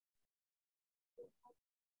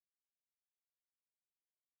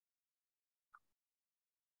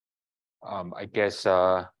I guess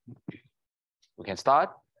we can start.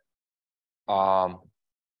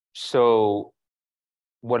 So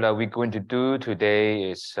what are we going to do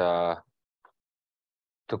today is to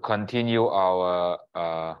continue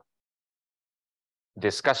our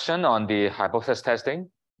discussion on the hypothesis testing.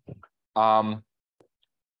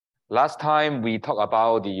 Last time we talked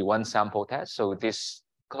about the one sample test. So this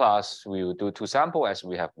class we will do two samples as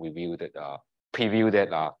we have reviewed it, previewed it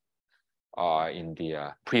in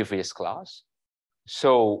the previous class.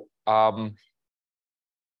 So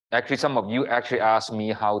actually, some of you actually asked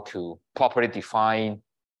me how to properly define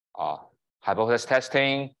hypothesis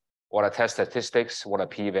testing, what are test statistics, what are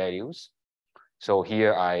p-values. So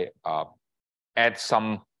here I add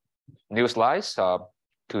some new slides to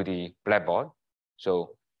the Blackboard.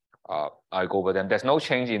 So I go over them. There's no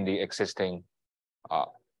change in the existing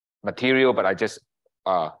material, but I just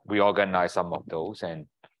reorganize some of those and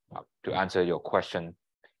to answer your question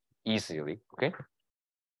easily. Okay.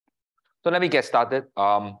 So let me get started.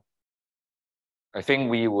 I think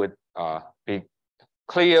we would be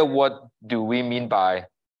clear what do we mean by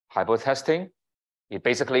hypothesis testing. It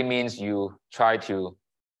basically means you try to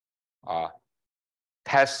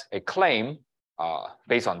test a claim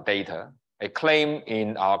based on data. A claim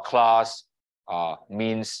in our class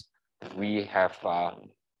means we have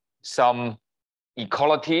some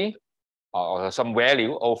equality or some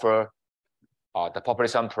value over the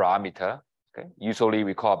population parameter. Okay. Usually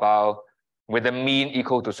we call about with the mean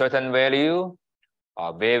equal to certain value,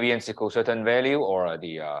 variance equal to certain value, or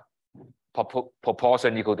the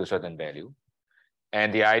proportion equal to certain value.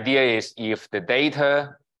 And the idea is if the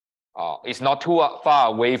data is not too far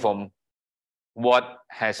away from what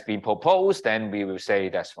has been proposed, then we will say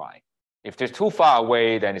that's fine. If it's too far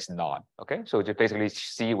away, then it's not. Okay, so just basically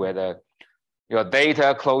see whether your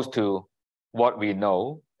data close to what we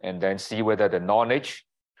know, and then see whether the knowledge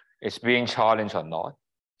is being challenged or not.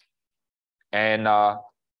 And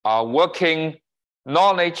our working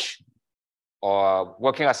knowledge or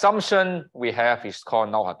working assumption we have is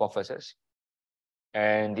called null hypothesis.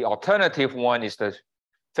 And the alternative one is the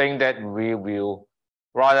thing that we will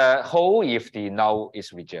rather hold if the null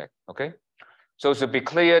is rejected. Okay, so to be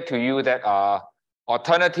clear to you that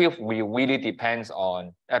alternative really depends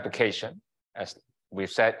on application, as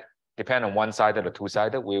we've said, depend on one-sided or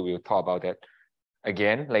two-sided. We will talk about that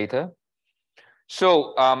again later.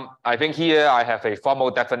 So I think here I have a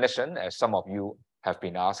formal definition, as some of you have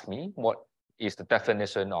been asking me, what is the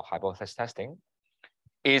definition of hypothesis testing?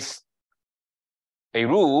 It's a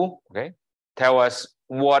rule, okay, tell us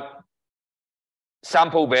what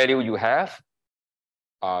sample value you have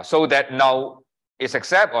so that null is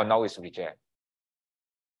accept or null is reject.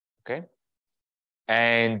 Okay,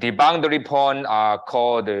 and the boundary point are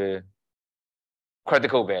called the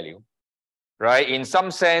critical value, right? In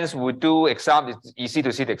some sense, we do example. It's easy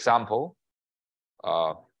to see the example.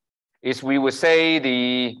 Is we would say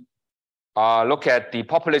the look at the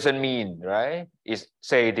population mean, right? Is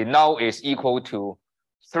say the null is equal to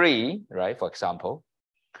 3, right? For example.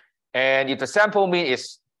 And if the sample mean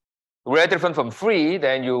is very different from 3,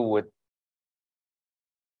 then you would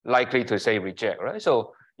likely to say reject, right?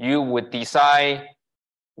 So you would decide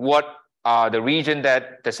what are the region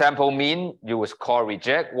that the sample mean you would call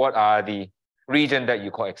reject, what are the region that you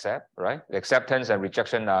call accept, right? The acceptance and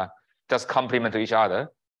rejection are just complement to each other,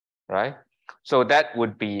 right? So that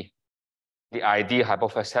would be the ideal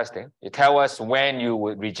hypothesis testing. You tell us when you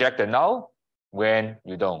would reject the null, when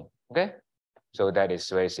you don't, okay? So that is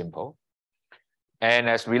very simple. And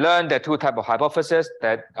as we learned, there are two types of hypotheses,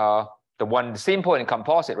 that the one simple and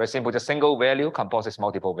composite, right? Simple just single value, composite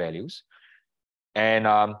multiple values. And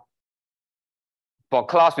for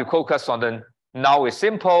class, we focus on the null is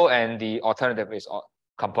simple and the alternative is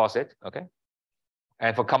composite, okay?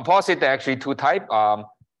 And for composite, there are actually two types.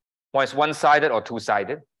 One is one-sided or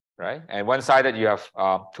two-sided, right? And one-sided, you have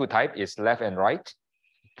two types, is left and right.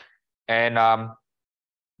 And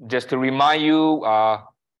just to remind you,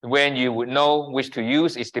 when you would know which to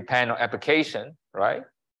use is depend on application, right?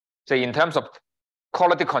 So in terms of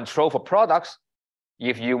quality control for products,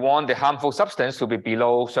 if you want the harmful substance to be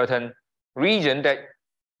below certain region, that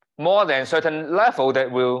more than certain level that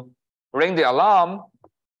will ring the alarm,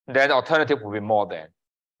 then the alternative will be more than,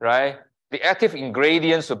 right? The active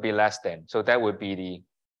ingredients should be less than. So that would be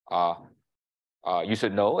the, you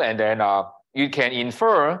should know. And then you can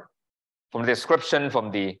infer from the description from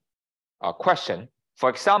the question. For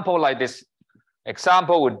example, like this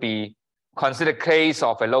example would be, consider case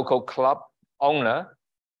of a local club owner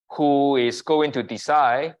who is going to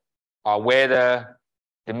decide whether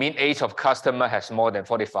the mean age of customer has more than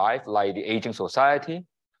 45, like the aging society.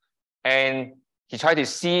 And he tried to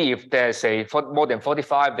see if there's more than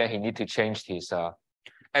 45, then he need to change his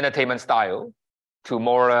entertainment style to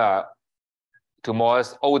more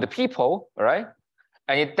older people, right?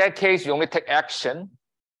 And in that case, you only take action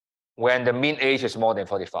when the mean age is more than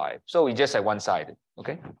 45. So we just say one-sided,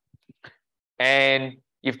 okay? And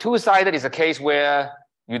if two-sided is a case where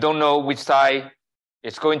you don't know which side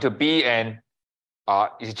it's going to be, and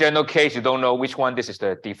in a general case, you don't know which one, this is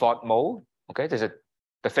the default mode, okay? This is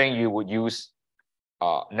the thing you would use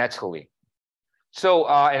naturally. So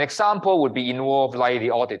an example would be involved like the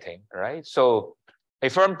auditing, right? So a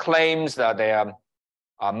firm claims that their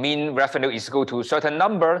mean revenue is equal to a certain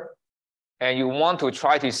number, and you want to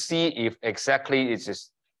try to see if exactly it's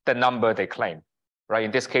just the number they claim, right? In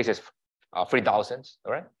this case, it's 3,000,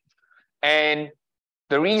 all right? And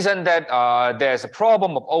the reason that there's a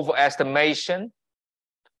problem of overestimation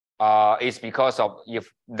is because of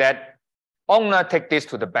if that owner take this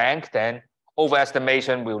to the bank, then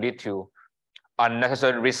overestimation will lead to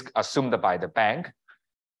unnecessary risk assumed by the bank.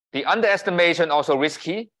 The underestimation also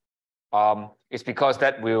risky. It's because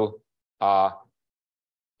that will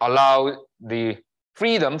allow the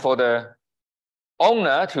freedom for the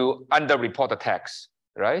owner to underreport the tax,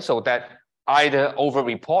 right? So that either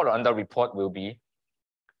overreport or underreport will be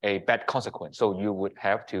a bad consequence. So you would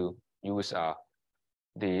have to use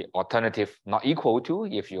the alternative not equal to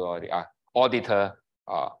if you are the auditor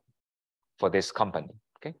for this company.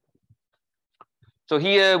 Okay. So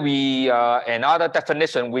here we another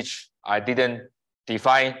definition which I didn't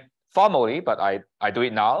define formally, but I do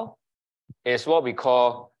it now, is what we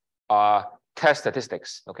call test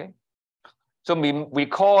statistics. Okay. So we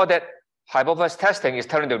call that hypothesis testing is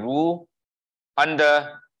telling the rule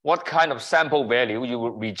under what kind of sample value you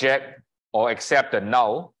would reject or accept the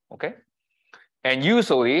null. Okay. And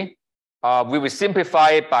usually we will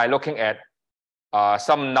simplify it by looking at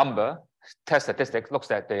some number. Test statistics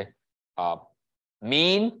looks at the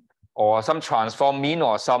mean or some transform mean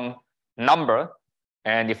or some number.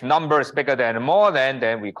 And if number is bigger than or more than,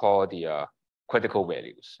 then we call the critical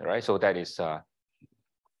values, right? So that is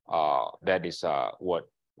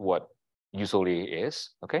what usually is,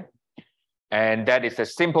 okay? And that is a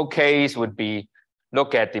simple case would be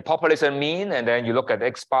look at the population mean, and then you look at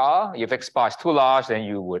X bar. If X bar is too large, then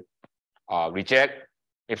you would reject.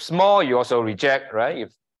 If small, you also reject, right?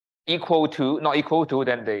 If equal to, not equal to,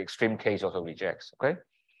 then the extreme case also rejects, okay?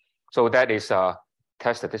 So that is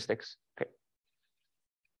test statistics, okay?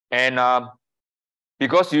 And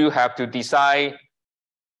because you have to decide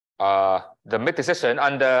the make decision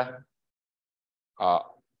under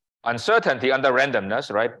uncertainty, under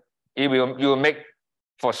randomness, right? You will make,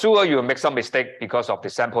 for sure, you will make some mistake because of the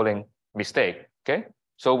sampling mistake, okay?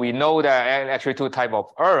 So we know that actually two types of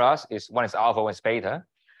errors is one is alpha, one is beta.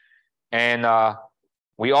 And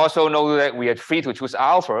we also know that we are free to choose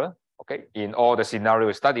alpha, okay, in all the scenario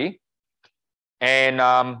we study. And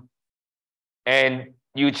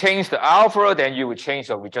you change the alpha, then you will change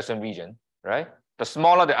the rejection region, right? The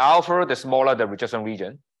smaller the alpha, the smaller the rejection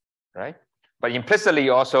region, right? But implicitly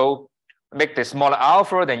you also make the smaller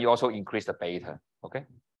alpha, then you also increase the beta, okay?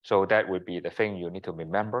 So that would be the thing you need to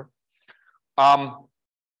remember.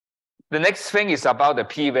 The next thing is about the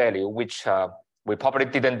p-value, which we probably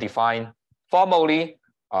didn't define formally.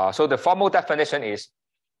 So the formal definition is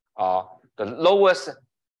the lowest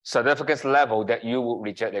significance level that you will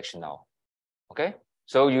reject H null, okay?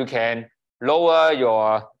 So you can lower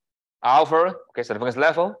your alpha, okay, significance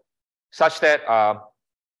level, such that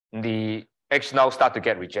the H null start to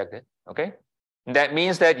get rejected, okay? And that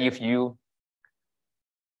means that if you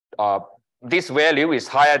this value is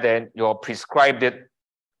higher than your prescribed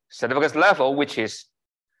significance level, which is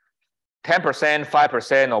 10%,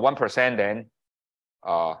 5%, or 1%, then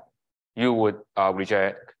you would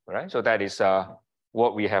reject, right? So that is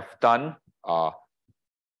what we have done, I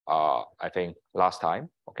think, last time,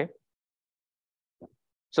 okay?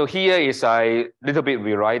 So here is a little bit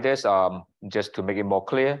rewrite this just to make it more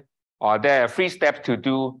clear. There are 3 steps to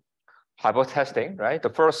do hypothesis testing, right? The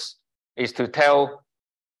first is to tell,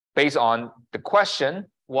 based on the question,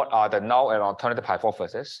 what are the null and alternative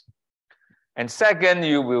hypotheses. And second,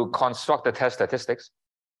 you will construct the test statistics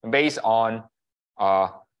based on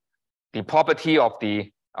the property of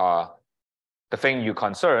the thing you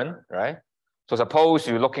concern, right? So suppose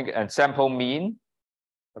you're looking at sample mean,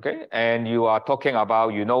 okay, and you are talking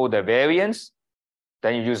about, you know, the variance,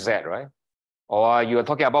 then you use Z, right? Or you are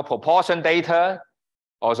talking about proportion data,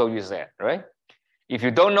 also use Z, right? If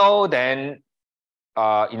you don't know, then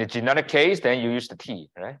in the generic case, then you use the T,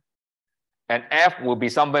 right? And F will be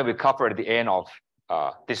something we cover at the end of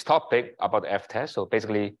this topic about the F test. So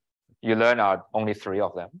basically, you learn only 3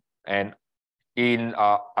 of them. And in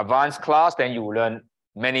advanced class, then you will learn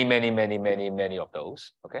many of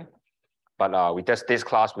those, okay? But with just this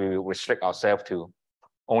class, we will restrict ourselves to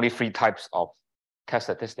only 3 types of test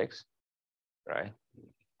statistics, right?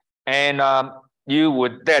 And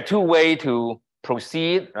there are 2 ways to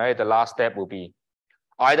proceed, right? The last step will be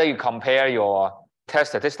either you compare your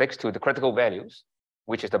test statistics to the critical values,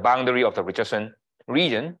 which is the boundary of the rejection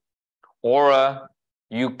region, or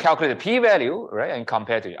you calculate the p-value, right, and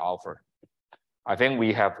compare to the alpha. I think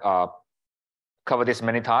we have covered this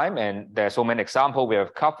many times, and there are so many examples we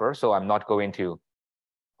have covered, so I'm not going to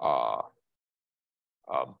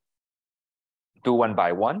do one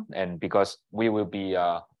by one, and because we will be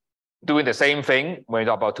doing the same thing when we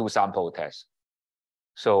talk about 2 sample tests.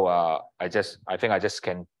 So I think I just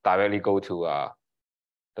can directly go to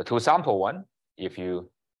the 2 sample one if you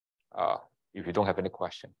don't have any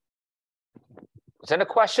question. Is there a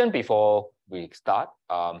question before we start?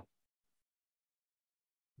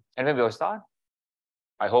 And then we'll start.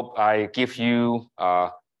 I hope I give you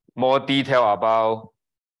more detail about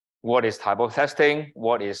what is type of testing,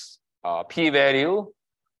 what is p-value,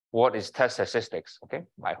 what is test statistics. Okay,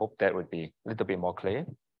 I hope that would be a little bit more clear.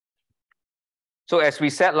 So as we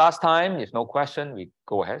said last time, if no question, we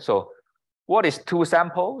go ahead. So what is 2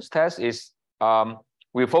 samples test is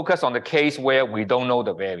we focus on the case where we don't know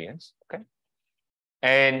the variance. Okay,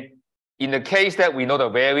 and in the case that we know the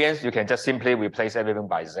variance, you can just simply replace everything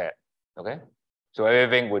by Z. Okay, so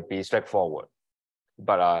everything would be straightforward.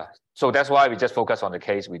 But so that's why we just focus on the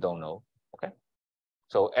case we don't know. Okay,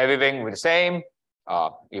 so everything with the same.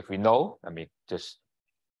 If we know, I mean, just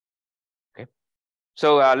okay.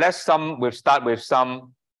 So we'll start with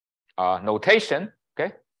some notation.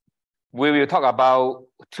 Okay, we will talk about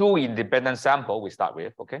 2 independent samples. We start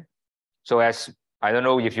with. Okay, so as I don't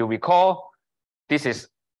know if you recall, this is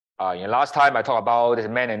last time I talked about this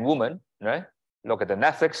man and woman, right? Look at the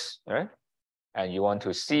Netflix, right? And you want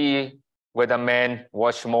to see whether men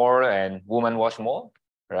watch more and women watch more,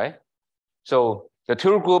 right? So the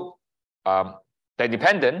 2 groups, they're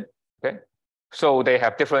dependent, okay? So they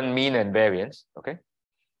have different mean and variance, okay?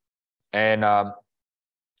 And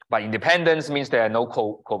but independence means there are no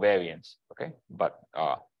covariance, okay? But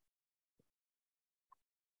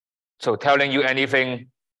so telling you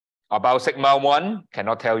anything about sigma 1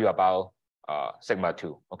 cannot tell you about sigma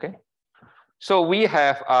 2, okay? So we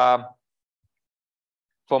have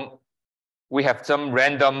some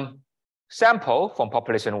random sample from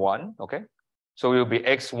population 1, okay? So it will be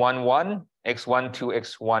x11, x12,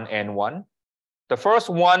 x1, n1. The first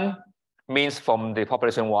one means from the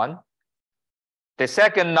population 1. The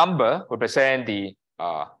second number represents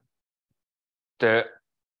the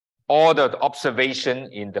ordered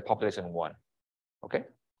observation in the population 1, okay?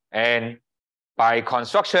 And by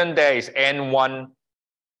construction, there is n1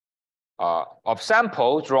 of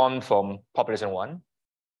sample drawn from population 1.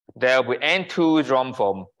 There will be n2 drawn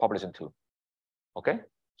from population 2. Okay,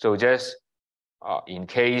 so just in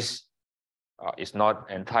case it's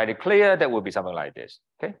not entirely clear, that will be something like this.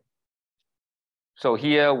 Okay, so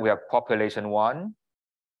here we have population 1.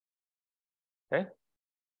 Okay,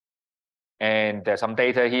 and there's some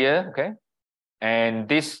data here. Okay, and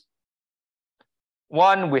this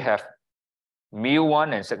one we have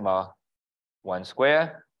mu1 and sigma 1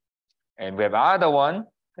 square, and we have other one.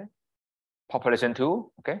 Okay, population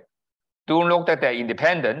 2. Okay, do note that they're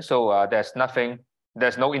independent, so there's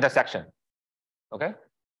no intersection. Okay,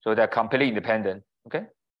 so they're completely independent. Okay,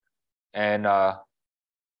 and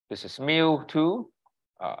this is mu2,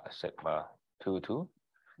 sigma 2.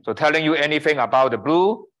 So telling you anything about the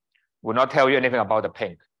blue will not tell you anything about the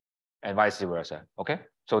pink, and vice versa. Okay,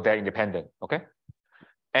 so they're independent. Okay,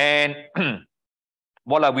 and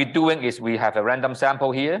what are we doing is we have a random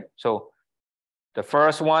sample here. So the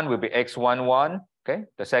first one will be x11. Okay,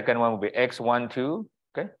 the second one will be x12.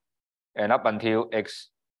 Okay, and up until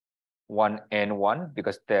x1n1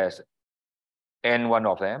 because there's n1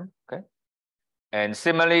 of them. Okay, and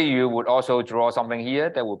similarly, you would also draw something here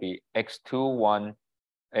that will be x21,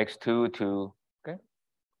 x22. Okay,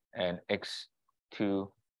 and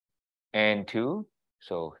x2n2.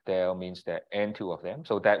 So there means that n2 of them.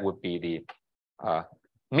 So that would be the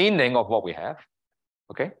meaning of what we have.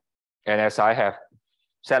 Okay, and as I have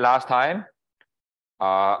said last time,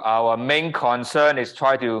 our main concern is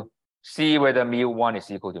try to see whether mu1 is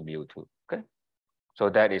equal to mu2. Okay, so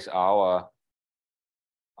that is our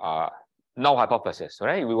null hypothesis,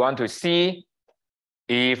 right? We want to see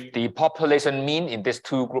if the population mean in these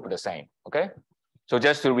 2 groups are the same. Okay, so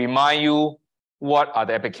just to remind you, what are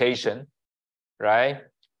the application, right?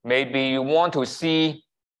 Maybe you want to see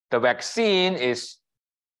the vaccine is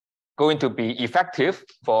going to be effective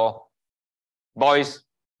for boys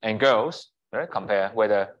and girls, right? Compare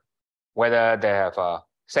whether they have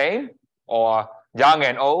same or young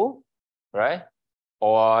and old, right?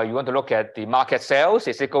 Or you want to look at the market sales.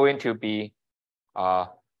 Is it going to be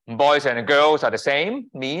boys and girls are the same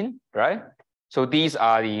mean, right? So these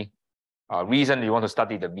are the reason you want to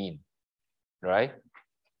study the mean, right?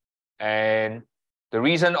 And the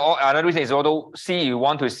reason, or another reason is also you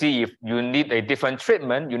want to see if you need a different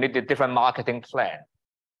treatment, you need a different marketing plan,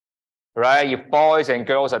 right? If boys and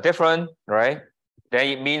girls are different, right, then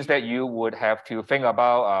it means that you would have to think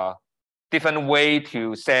about a different way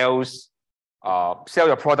to sell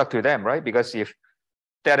your product to them, right? Because if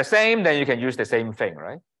they're the same, then you can use the same thing,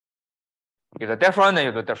 right? If they're different, then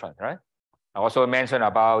you do different, right? I also mentioned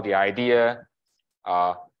about the idea,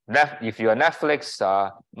 if you're a Netflix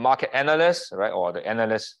market analyst, right, or the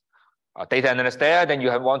analyst, data analyst there, then you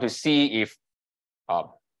want to see if,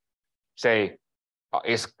 say,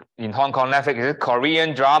 is in Hong Kong Netflix, is it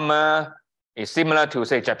Korean drama, is similar to,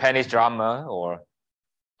 say, Japanese drama or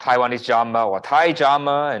Taiwanese drama or Thai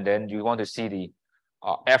drama, and then you want to see the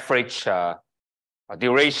average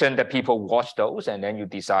duration that people watch those, and then you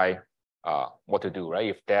decide what to do, right?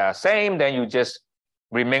 If they are same, then you just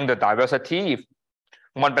remain the diversity. If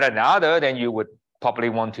one better than the other, then you would probably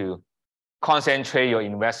want to concentrate your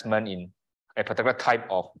investment in a particular type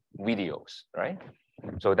of videos, right?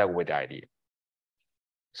 So that would be the idea.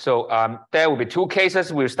 So there will be two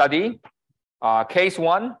cases we'll study. Case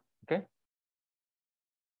one, okay,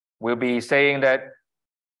 we'll be saying that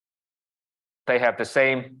they have the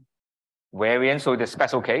same variance, so the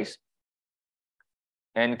special case.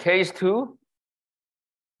 And case two,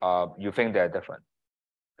 you think they're different,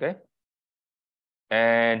 okay?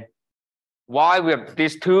 And why we have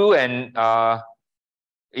these two, and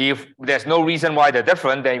if there's no reason why they're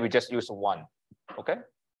different, then we just use one, okay?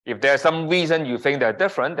 If there's some reason you think they're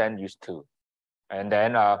different, then use two. And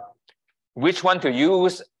then which one to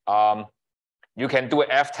use, you can do an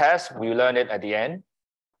F test. We learn it at the end,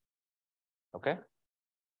 okay?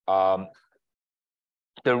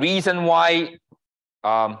 The reason why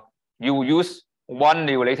you use one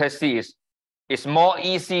related C is it's more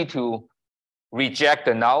easy to reject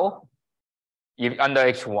the null if under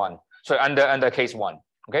H1. So under case one,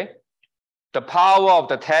 okay? The power of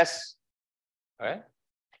the test, okay,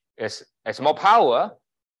 is more power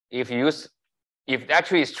if you use, if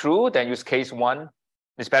actually it's true, then use case one.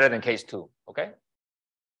 It's better than case two, okay?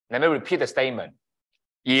 Let me repeat the statement.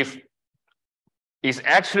 If it's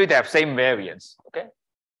actually they have same variance, okay?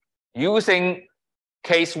 Using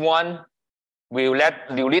case one will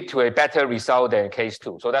lead to a better result than case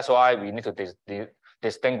two. So that's why we need to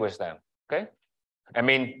distinguish them, okay? I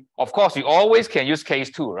mean, of course, you always can use case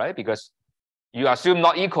two, right? Because you assume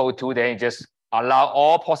not equal to, then you just allow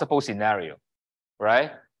all possible scenario,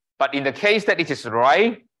 right? But in the case that it is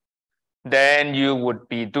right, then you would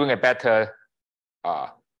be doing a better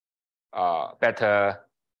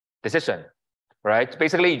decision, right?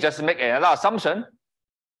 Basically, you just make another assumption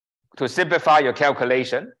to simplify your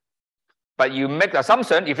calculation, but you make the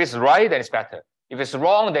assumption, if it's right, then it's better. If it's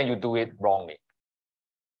wrong, then you do it wrongly,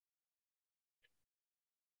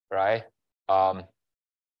 right?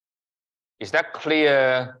 Is that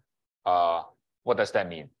clear? What does that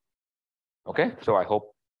mean? Okay, so I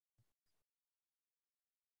hope.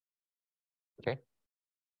 Okay.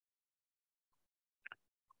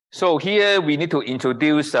 So here we need to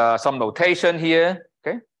introduce some notation here,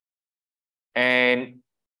 okay? And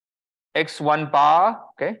x1 bar,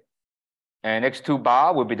 okay, and x2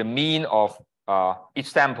 bar will be the mean of each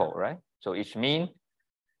sample, right? So each mean,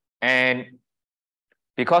 and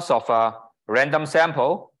because of a random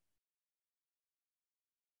sample,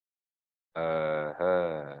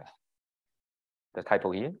 the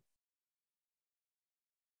typo here.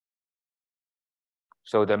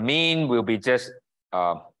 So the mean will be just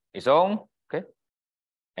its own, okay,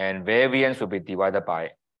 and variance will be divided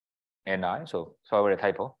by ni. So sorry, the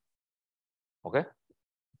typo. Okay,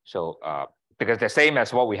 so because the same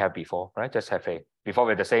as what we have before, right? Just have before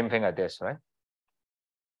with the same thing like this, right?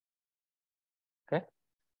 Okay,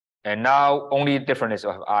 and now only difference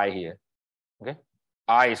of I here. Okay,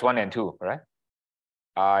 I is 1 and 2, right?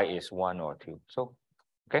 I is 1 or 2. So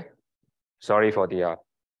okay, sorry for the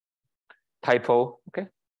typo. Okay,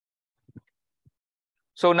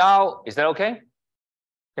 so now is that okay?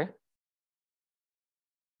 Okay,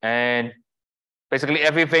 and basically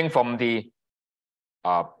everything from the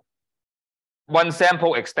one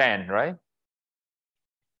sample extent, right?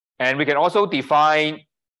 And we can also define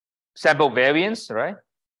sample variance, right?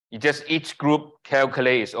 You just each group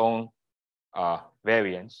calculate its own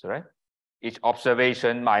variance, right? Each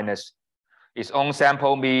observation minus its own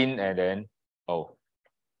sample mean, and then Oh,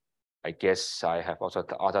 I guess I have also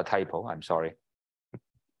the other typo. I'm sorry.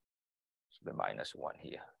 So the -1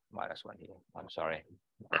 here, -1 here. I'm sorry.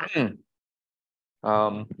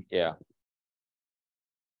 Yeah.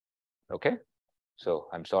 Okay. So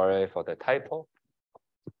I'm sorry for the typo.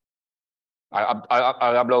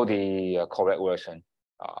 I'll upload the correct version.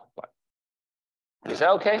 But is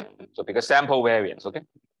that okay? So because sample variance, okay?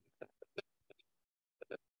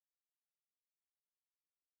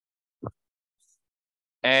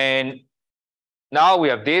 And now we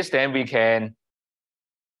have this, then we can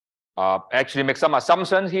actually make some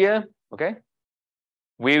assumptions here, okay?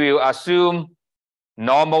 We will assume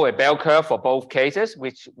normal a bell curve for both cases,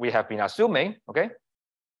 which we have been assuming, okay?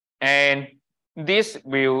 And this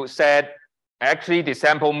will set actually the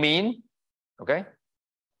sample mean, okay?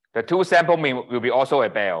 The two sample mean will be also a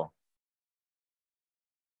bell,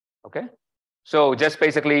 okay? So just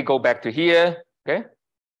basically go back to here, okay?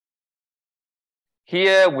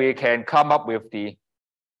 Here we can come up with the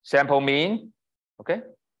sample mean, okay?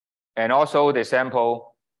 And also the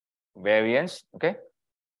sample variance, okay?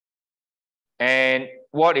 And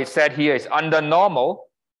what is said here is under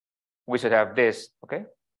normal, we should have this, okay?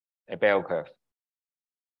 A bell curve,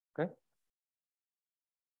 okay?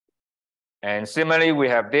 And similarly, we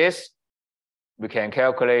have this. We can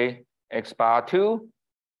calculate x bar 2,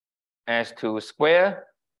 s2 square,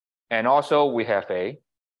 and also we have a,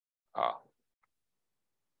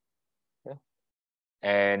 okay?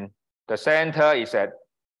 And the center is at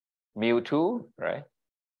mu2, right?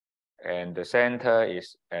 And the center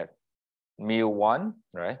is at mu1,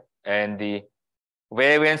 right? And the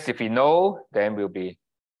variance, if we know, then will be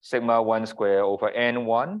sigma 1 square over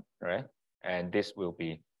n1, right? And this will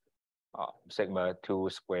be sigma 2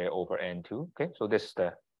 square over n2. Okay, so this is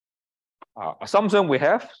the assumption we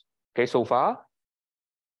have, okay, so far.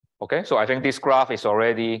 Okay, so I think this graph is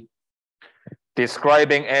already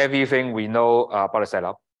describing everything we know about the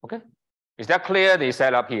setup. Okay, is that clear, the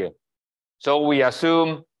setup here? So we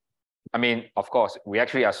assume, I mean, of course, we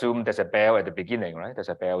actually assume there's a bell at the beginning, right? There's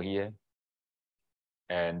a bell here.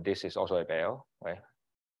 And this is also a bell, right?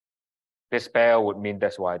 This bell would mean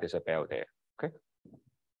that's why there's a bell there, okay?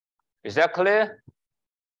 Is that clear?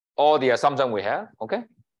 All the assumption we have, okay?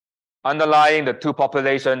 Underlying the two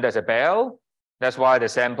population, there's a bell. That's why the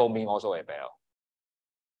sample mean also a bell.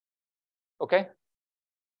 Okay?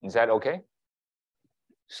 Is that okay?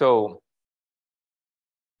 So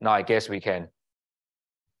now I guess we can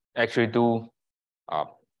actually do,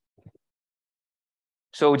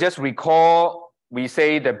 so just recall, we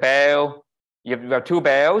say the bell, if you have two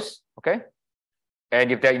bells, okay?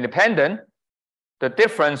 And if they're independent, the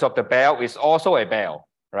difference of the bell is also a bell,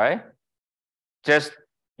 right? Just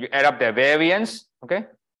you add up their variance, okay?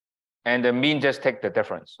 And the mean just take the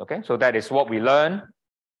difference, okay? So that is what we learned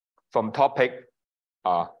from topic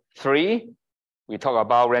 3. We talk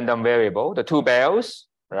about random variable, the two bells,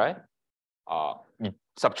 right? You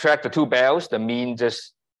subtract the two bells, the mean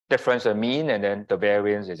just difference the mean, and then the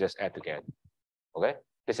variance is just add together, okay?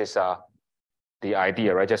 This is the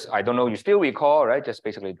idea, right? Just, I don't know, you still recall, right? Just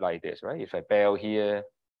basically like this, right? If a bell here,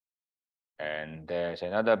 and there's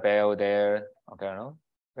another bell there, okay, no?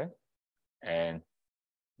 Okay, and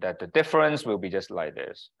that the difference will be just like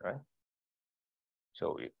this, right?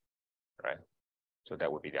 So we, right? So that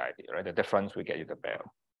would be the idea, right? The difference will get you the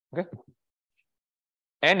bell, okay?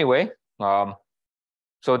 Anyway,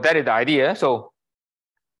 so that is the idea. So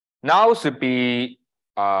now should be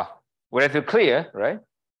relatively clear, right?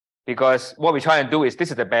 Because what we're trying to do is,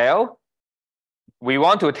 this is the bell. We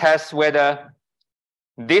want to test whether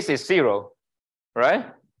this is 0,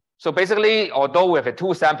 right? So basically, although we have a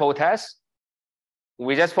 2 sample test,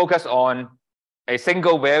 we just focus on a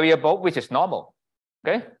single variable, which is normal,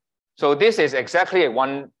 okay? So this is exactly a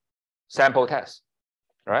 1 sample test,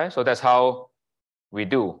 right? So that's how we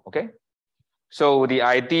do, okay? So the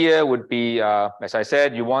idea would be, as I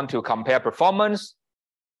said, you want to compare performance,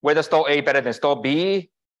 whether store A better than store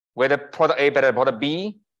B, whether product A better than product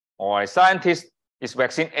B, or a scientist, is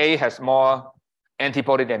vaccine A has more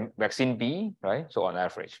antibody than vaccine B, right? So on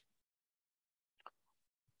average.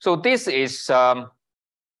 So this is how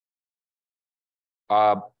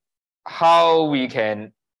we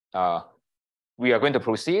can, we are going to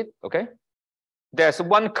proceed, okay? There's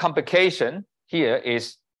one complication here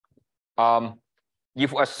is,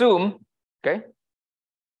 if we assume, okay,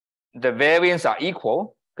 the variance are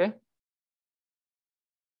equal, okay,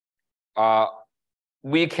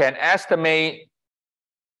 we can estimate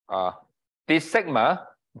this sigma,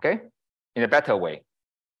 okay, in a better way,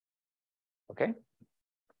 okay?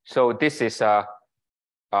 So this is,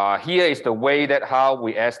 here is the way that how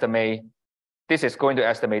we estimate, this is going to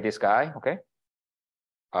estimate this guy, okay?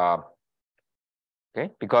 Okay,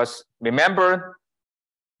 because remember,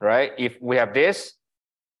 right, if we have this,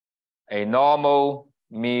 a normal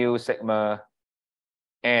mu sigma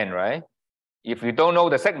n, right? If you don't know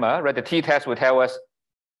the sigma, right, the t-test will tell us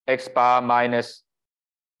x bar minus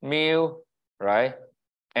mu, right,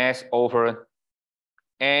 s over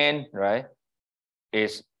n, right,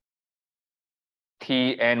 is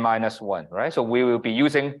Tn minus 1, right? So we will be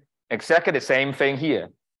using exactly the same thing here,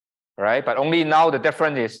 right? But only now the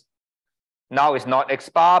difference is now it's not x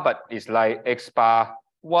bar, but it's like x bar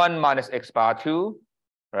 1 minus x bar 2,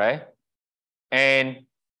 right? And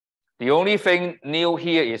the only thing new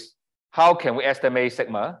here is how can we estimate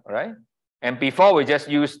sigma, right? And before we just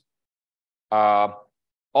use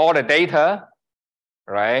all the data,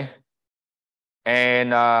 right?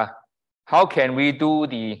 And how can we do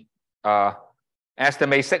the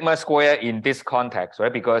estimate sigma square in this context,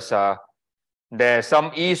 right? Because there's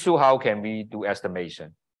some issue, how can we do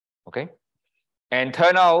estimation, okay? And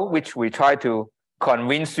turn out, which we try to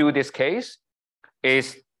convince you this case,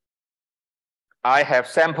 is I have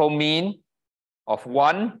sample mean of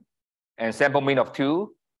 1 and sample mean of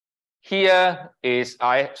 2. Here is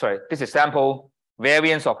this is sample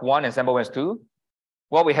variance of 1 and sample variance 2.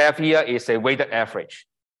 What we have here is a weighted average.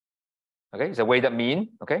 Okay, it's a weighted mean.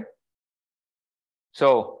 Okay.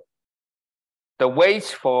 So the weight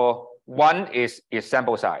for 1 is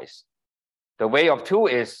sample size. The weight of 2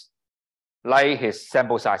 is like his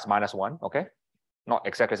sample size minus 1. Okay, not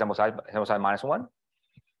exactly sample size, but sample size minus 1.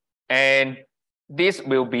 And this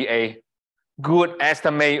will be a good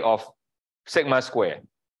estimate of sigma square.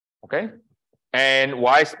 Okay, and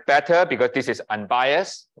why is better? Because this is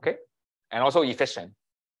unbiased. Okay, and also efficient.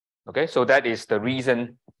 Okay, so that is the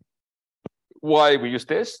reason why we use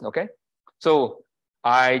this. Okay, so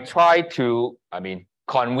I try to,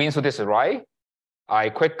 convince you this is right. I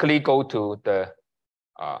quickly go to the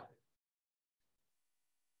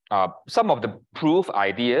some of the proof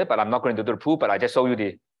idea, but I'm not going to do the proof, but I just show you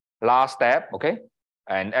the last step. Okay,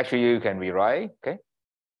 and actually you can rewrite. Okay,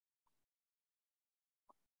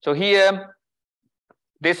 so here,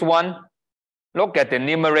 this one, look at the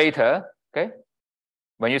numerator. Okay,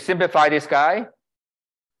 when you simplify this guy,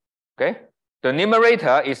 okay, the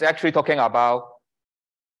numerator is actually talking about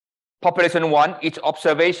population 1, each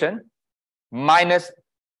observation, minus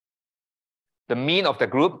the mean of the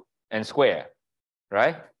group and square,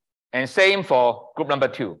 right? And same for group number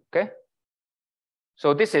 2, okay?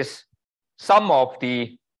 So this is sum of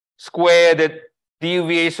the squared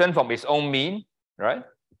deviation from its own mean, right?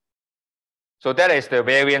 So that is the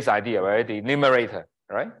variance idea, right? The numerator,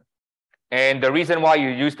 right? And the reason why you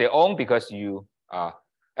use the own, because you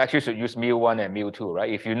actually should use mu1 and mu2, right?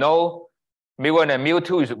 If you know mu1 and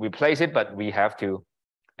mu2, you should replace it, but we have to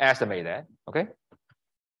estimate that, okay?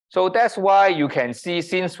 So that's why you can see,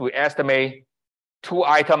 since we estimate 2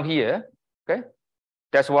 items here, okay?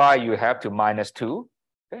 That's why you have to minus 2,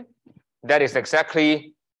 okay? That is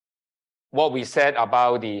exactly what we said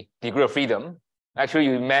about the degree of freedom. Actually,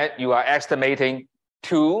 you are estimating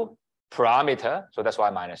 2 parameters, so that's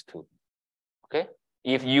why minus 2, okay?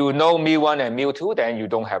 If you know mu1 and mu2, then you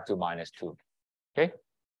don't have to minus 2, okay?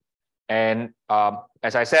 And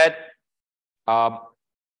as I said,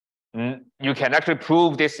 you can actually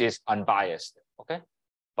prove this is unbiased, okay?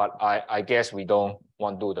 But I guess we don't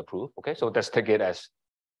want to do the proof, okay? So let's take it as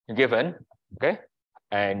given, okay?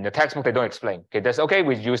 And the textbook, they don't explain. Okay, that's okay,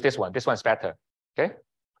 we use this one. This one's better, okay?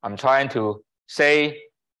 I'm trying to say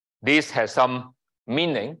this has some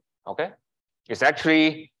meaning, okay? It's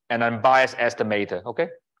actually an unbiased estimator, okay?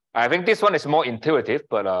 I think this one is more intuitive,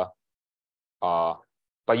 but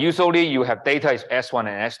usually you have data is S1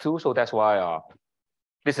 and S2, so that's why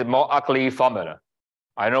this is more ugly formula.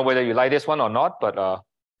 I don't know whether you like this one or not, but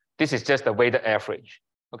this is just the weighted average,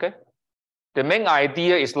 okay? The main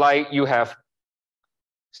idea is like you have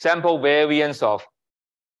sample variance of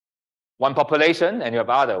one population and you have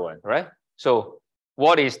other one, right? So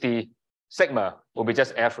what is the sigma will be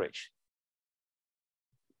just average.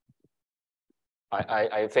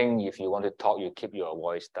 I think if you want to talk, you keep your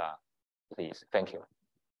voice down, please. Thank you.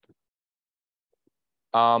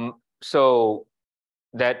 So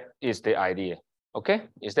that is the idea. Okay,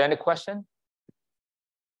 is there any question?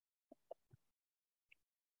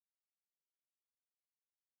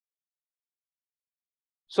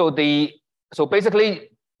 So basically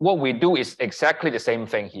what we do is exactly the same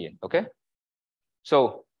thing here. Okay,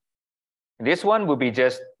 so this one will be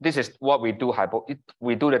just, this is what we do,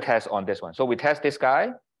 we do the test on this one. So we test this guy,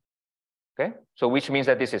 okay, so which means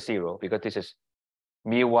that this is 0 because this is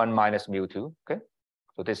mu1 minus mu2, okay,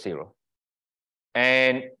 so this is 0.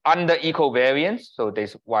 And under equal variance, so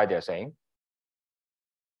this is why they're saying.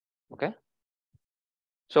 Okay.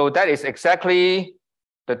 So that is exactly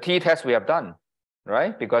the t-test we have done,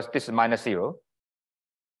 right? Because this is minus 0.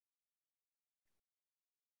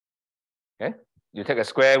 Okay. You take a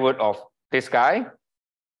square root of this guy.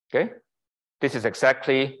 Okay. This is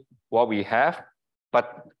exactly what we have,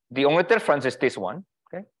 but the only difference is this one.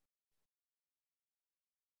 Okay.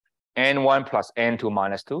 N1 plus N2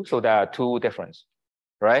 minus 2. So there are two differences,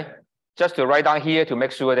 right? Just to write down here to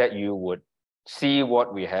make sure that you would see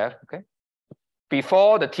what we have. Okay.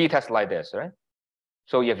 Before the t-test like this, right?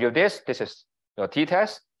 So if you have this is your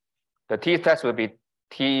t-test. The t-test will be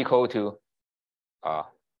t equal to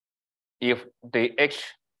if the h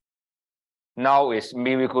now is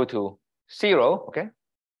mu equal to 0, okay?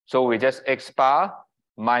 So we just x bar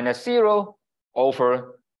minus 0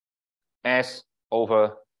 over s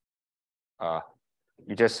over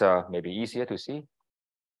you just maybe easier to see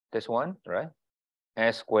this one, right?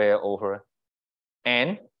 S squared over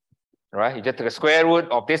n, right? You just take the square root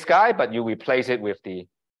of this guy, but you replace it with the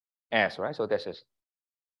s, right? So this is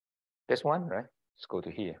this one, right? Let's go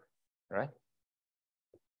to here, right?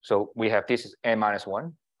 So we have this is n minus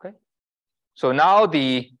 1, okay? So now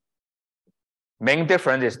the main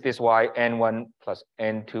difference is this y n1 plus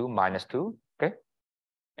n2 minus 2, okay?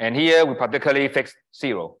 And here we particularly fix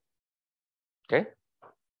 0, okay?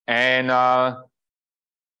 And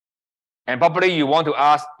probably you want to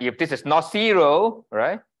ask if this is not 0,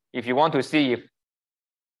 right? If you want to see if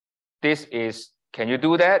this is, can you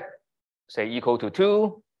do that? Say equal to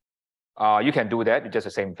 2, you can do that. It's just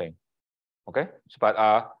the same thing, okay?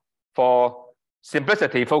 But for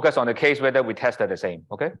simplicity, focus on the case whether we tested the same,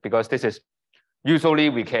 okay? Because this is usually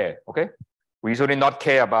we care, okay? We usually not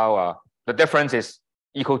care about the difference is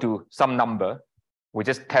equal to some number. We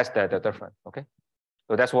just test the difference, okay?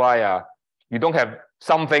 So that's why you don't have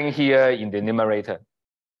something here in the numerator.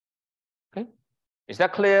 Okay, is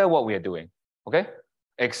that clear what we are doing? Okay,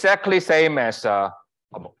 exactly same as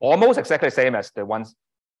almost exactly same as the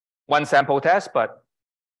one sample test, but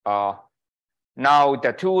now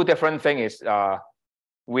the two different thing is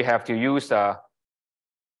we have to use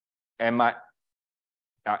n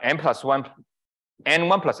plus 1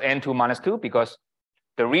 n1 plus n2 minus 2 because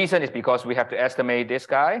the reason is because we have to estimate this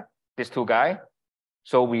guy, this two guy.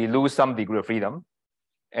 So we lose some degree of freedom.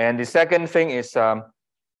 And the second thing is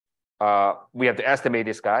we have to estimate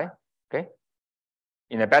this guy, okay,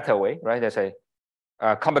 in a better way, right? There's a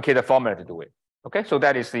complicated formula to do it, okay? So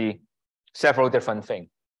that is the several different things,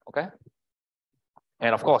 okay?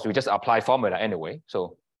 And of course, we just apply formula anyway.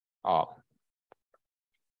 So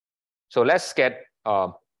let's get,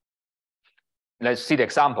 let's see the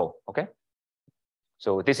example, okay?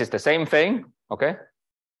 So this is the same thing, okay?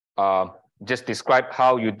 Just describe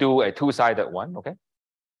how you do a two-sided one, okay?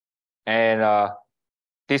 And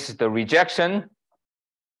this is the rejection,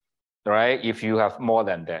 right? If you have more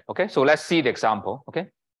than that, okay? So let's see the example, okay?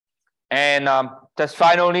 And just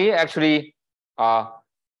finally, actually,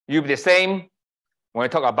 you the same when we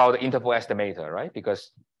talk about the interval estimator, right?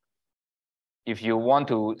 Because if you want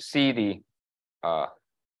to see the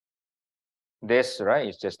this, right?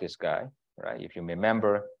 It's just this guy, right? If you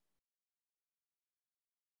remember.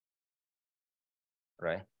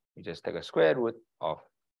 Right? You just take a square root of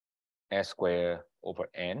s squared over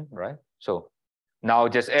n, right? So now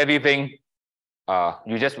just everything,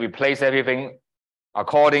 you just replace everything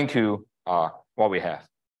according to what we have.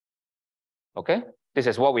 Okay? This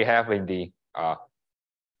is what we have in the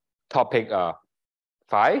topic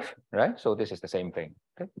 5, right? So this is the same thing.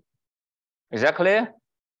 Okay? Is that clear?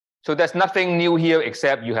 So there's nothing new here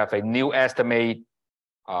except you have a new estimate.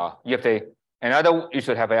 You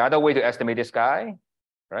should have another way to estimate this guy,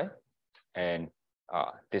 right? And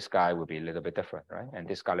this guy will be a little bit different, right? And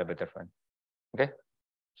this guy a little bit different. Okay.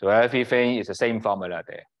 So everything is the same formula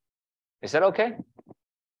there. Is that okay?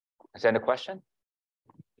 Is that a question?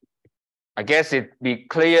 I guess it'd be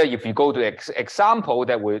clear if you go to example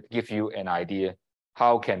that will give you an idea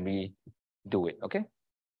how can we do it. Okay.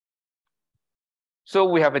 So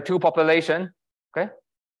we have a two population, okay,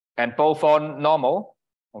 and both are normal,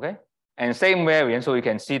 okay. And same variance, so you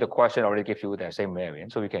can see the question already gives you the same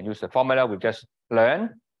variance. So you can use the formula we just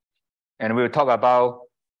learned. And we'll talk about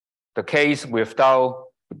the case without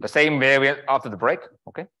the same variance after the break,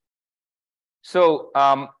 okay? So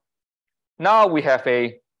now we have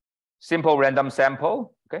a simple random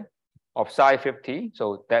sample, okay, of size 50.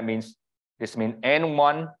 So that means, this means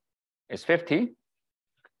N1 is 50,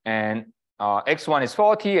 and X1 is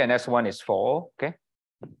 40, and S1 is 4, okay?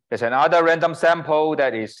 There's another random sample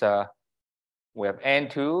that is we have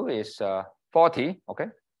N2 is 40, okay?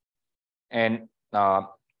 And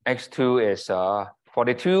X2 is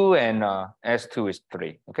 42, and S2 is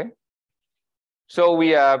 3, okay? So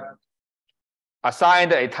we are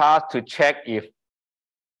assigned a task to check if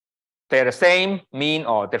they're the same mean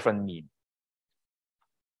or different mean.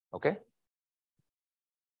 Okay.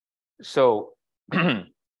 So the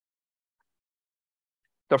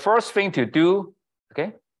first thing to do,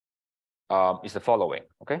 okay, is the following.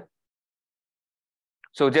 Okay.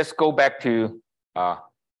 So just go back to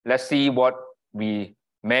let's see what we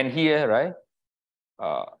meant here, right?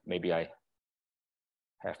 Maybe I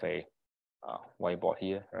have a whiteboard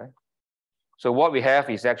here, right? So what we have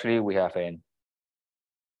is actually we have an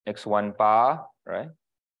x1 bar, right?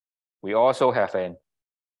 We also have an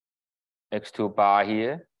x2 bar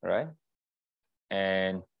here, right?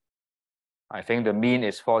 And I think the mean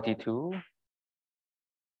is 42.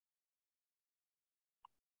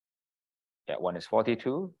 Yeah, one is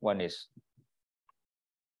 42, one is,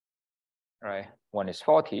 right? One is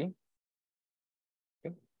 40.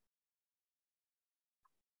 Okay.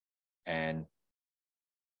 And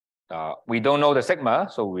we don't know the sigma,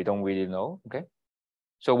 so we don't really know, okay?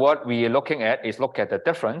 So what we are looking at is look at the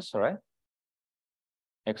difference, right?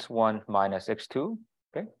 x1 minus x2,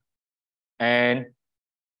 okay? And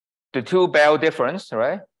the two Bell difference,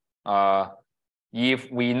 right? If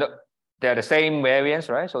we know they're the same variance,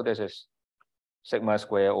 right? So this is sigma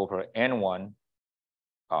square over n1.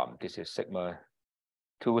 This is sigma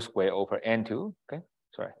 2 square over n2. Okay,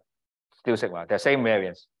 sorry, still sigma. They're same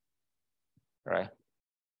variance, right?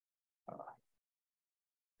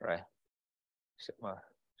 Right, sigma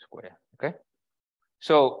square. Okay,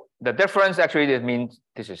 so the difference actually that means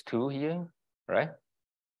this is 2 here, right?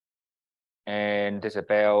 And this is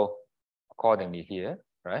Bell accordingly here,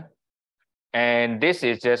 right? And this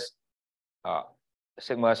is just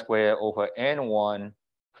sigma square over n1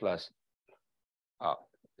 plus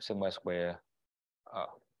sigma square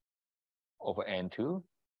over n2,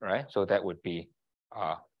 right? So that would be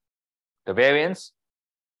the variance,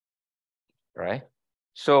 right?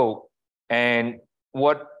 So, and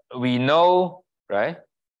what we know, right,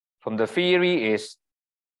 from the theory is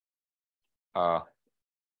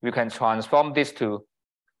we can transform this to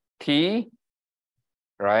t,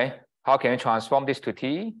 right? How can you transform this to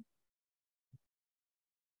t?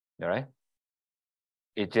 All right?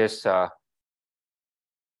 It just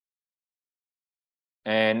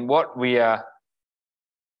and what we are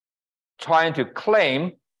trying to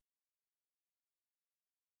claim,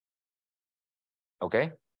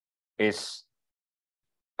 okay, is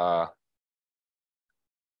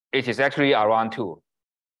it is actually around 2,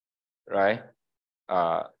 right?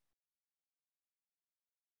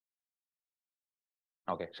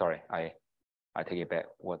 Okay, sorry, I take it back.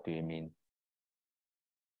 What do you mean?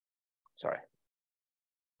 Sorry,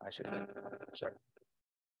 I should. Sorry.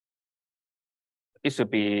 It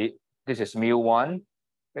should be, this is mu1,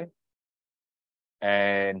 okay,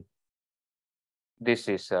 and this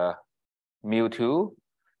is mu2,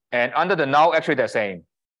 and under the null actually they're same.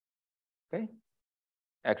 Okay,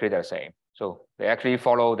 actually they're same. So they actually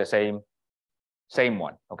follow the same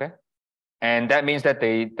one. Okay, and that means that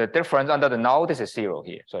the difference under the null, this is 0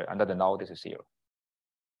 here. Sorry, under the null this is 0.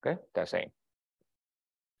 Okay, they're same.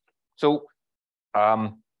 So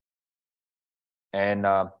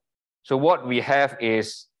so what we have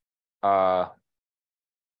is the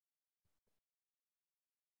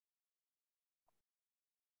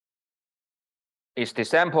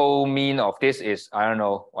sample mean of this is, I don't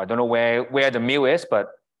know where the mu is, but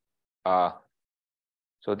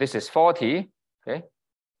so this is 40, okay,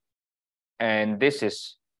 and this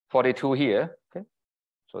is 42 here, okay,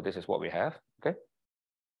 so this is what we have, okay,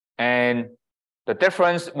 and the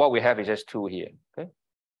difference what we have is just 2 here, okay.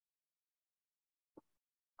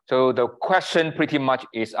 So the question pretty much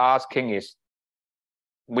is asking is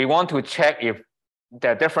we want to check if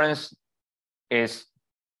the difference is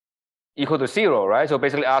equal to 0, right? So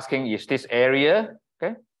basically asking is this area,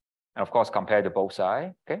 okay, and of course compare to both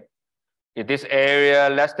sides, okay, is this area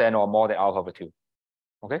less than or more than alpha over 2?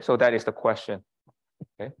 Okay, so that is the question.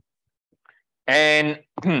 Okay, and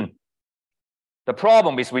the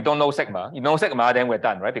problem is we don't know sigma. You know sigma, then we're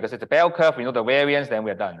done, right? Because it's a bell curve, we know the variance, then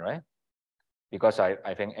we're done, right? Because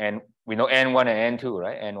I think we know n1 and n2,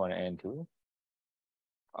 right? n1 and n2.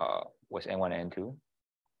 What's n1 and n2?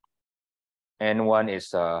 n1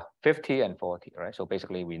 is 50 and 40, right? So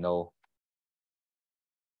basically we know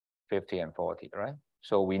 50 and 40, right?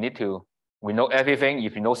 So we know everything.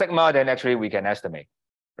 If you know sigma, then actually we can estimate,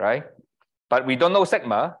 right? But we don't know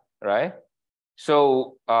sigma, right?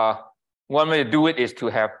 So one way to do it is to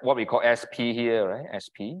have what we call SP here, right?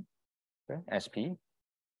 SP, okay? SP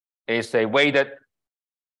is a weighted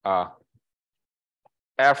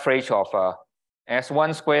average of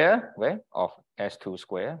S1 square, okay, of S2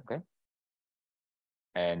 square, okay,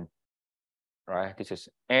 and right, this is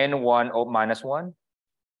n1 minus 1,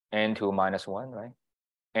 n2 minus 1, right?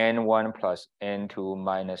 n1 plus n2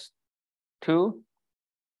 minus 2,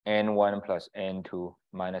 n1 plus n2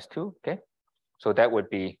 minus 2, okay? So that would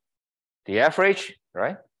be the average,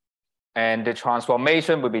 right? And the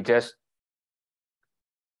transformation would be just,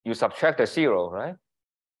 you subtract the 0, right?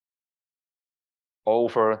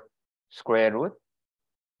 Over square root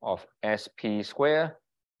of SP square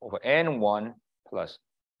over n1 plus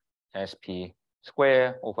SP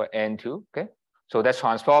square over n2, okay? So that's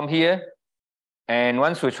transformed here. And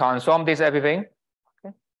once we transform this everything,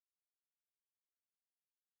 okay,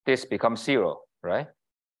 this becomes 0, right?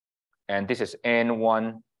 And this is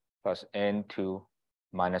n1 plus n2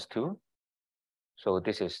 minus 2. So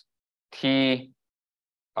this is T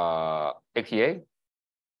 88,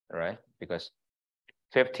 right? Because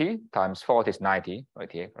 50 times 40 is 90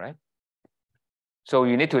 right here, right? So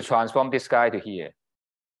you need to transform this guy to here,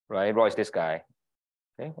 right? What is this guy?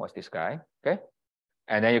 Okay, what's this guy? Okay,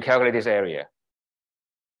 and then you calculate this area.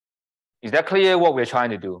 Is that clear what we're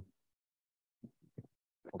trying to do?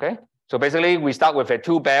 Okay, so basically we start with a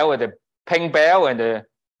 2 bell, and the pink bell and the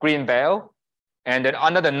green bell, and then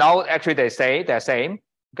under the node actually they say they're same.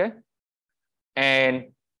 Okay,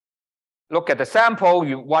 and look at the sample.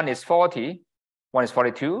 One is 40, one is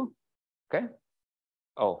 42. Okay.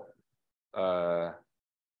 Oh, I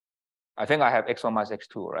think I have x1 minus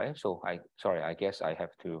x2, right? So I guess I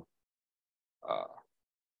have to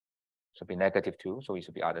should be -2, so it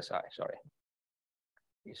should be other side. Sorry,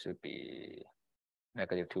 it should be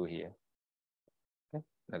 -2 here. Okay,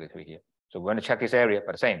 -2 here. So we're going to check this area,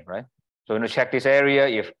 but the same, right? So we're going to check this area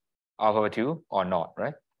if alpha over 2 or not,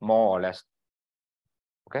 right? More or less.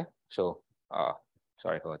 Okay, so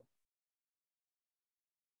sorry for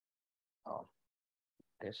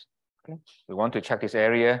this. Okay, we want to check this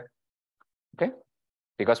area. Okay,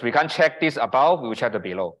 because we can't check this above, we will check the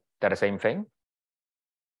below. They're the same thing.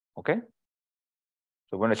 Okay,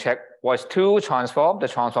 so we're going to check what's 2 transform, the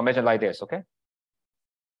transformation like this. Okay,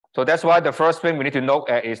 so that's why the first thing we need to know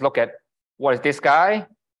is look at what is this guy.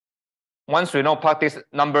 Once we know, plug this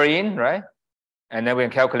number in, right? And then we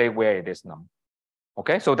can calculate where it is number.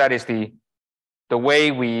 Okay, so that is the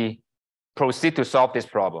way we proceed to solve this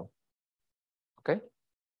problem. Okay,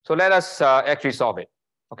 so let us actually solve it.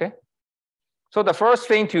 Okay, so the first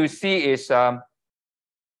thing to see is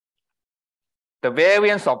the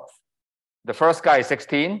variance of the first guy is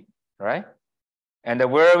 16, right? And the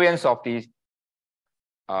variance of the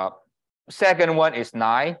second one is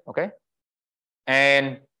 9, okay?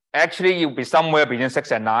 And actually you'll be somewhere between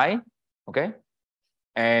 6 and 9, okay?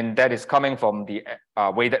 And that is coming from the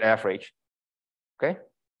weighted average, okay?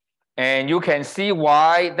 And you can see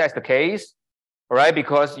why that's the case, right?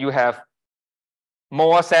 Because you have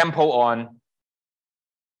more sample on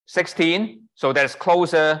 16, so that's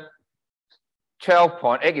closer.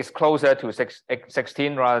 12.8 is closer to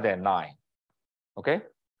 16 rather than 9. Okay,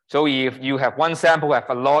 so if you have one sample have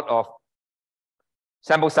a lot of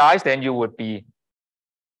sample size, then you would be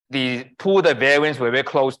the variance will be very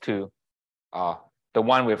close to the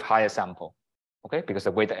one with higher sample. Okay, because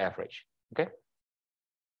the weighted average. Okay,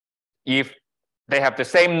 if they have the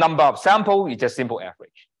same number of sample, it's just simple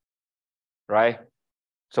average, right?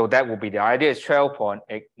 So that would be the idea is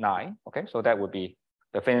 12.89. Okay, so that would be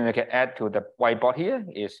the thing we can add to the whiteboard here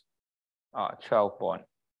is 12.69.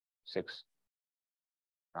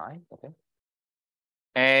 Okay,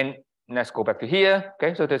 and let's go back to here.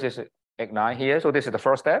 Okay, so this is 9 here. So this is the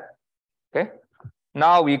first step. Okay,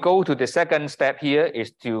 now we go to the second step here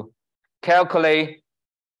is to calculate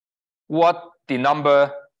what the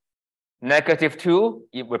number -2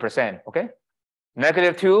 it represent. Okay,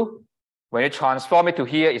 -2 when you transform it to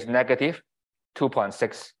here is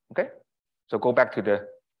 -2.6. Okay, so go back to the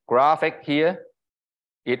graphic here.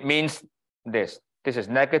 It means this. This is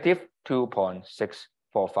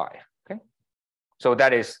 -2.645. Okay, so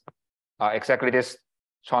that is exactly this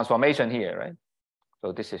transformation here, right?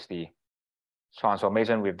 So this is the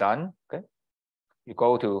transformation we've done. Okay, you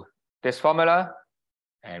go to this formula,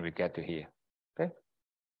 and we get to here. Okay,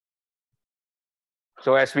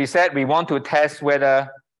 so as we said, we want to test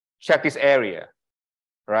whether check this area,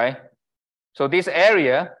 right? So this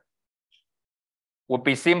area would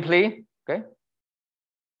be simply, okay,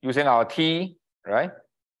 using our T, right?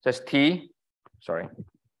 Just T, sorry.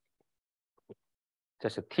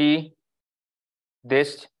 Just a T,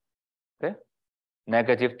 this, okay,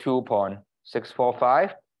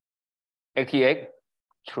 -2.645, 88,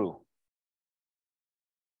 true.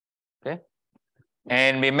 Okay,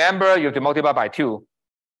 and remember you have to multiply by 2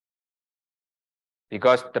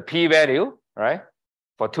 because the p-value, right,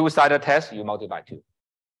 for two-sided test you multiply by 2.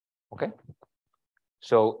 Okay.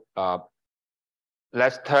 So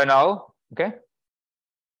let's turn out, okay,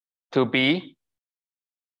 to be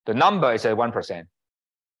the number is at 1%.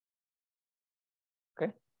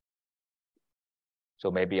 Okay.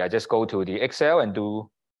 So maybe I just go to the Excel and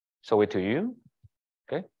show it to you.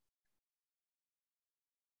 Okay.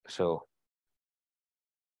 So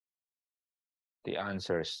the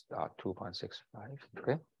answer is 2.65.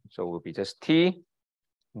 Okay. So it will be just T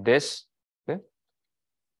this, okay,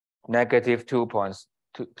 negative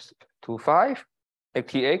 2.25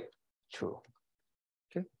 88 true.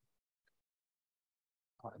 Okay.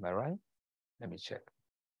 Am I right? Let me check.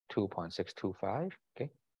 2.625. Okay.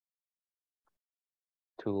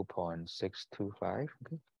 2.625.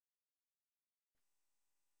 Okay.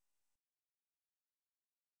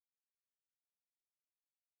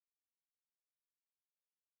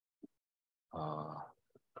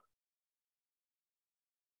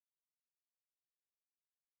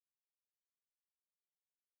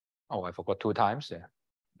 Oh, I forgot 2 times there.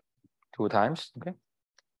 2 times. Okay.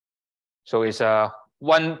 So it's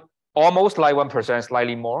one, almost like 1%,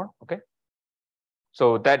 slightly more. Okay.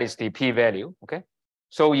 So that is the p-value. Okay.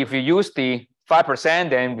 So if you use the 5%,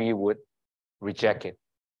 then we would reject it,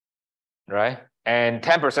 right? And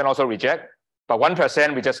 10% also reject, but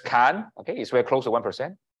 1% we just can't. Okay, it's very close to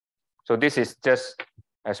 1%. So this is just,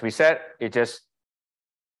 as we said, it just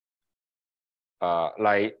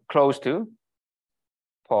like close to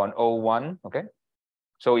 0.01. Okay.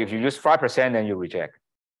 So if you use 5%, then you reject.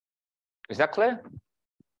 Is that clear?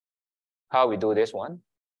 How we do this one?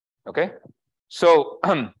 Okay. So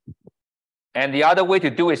and the other way to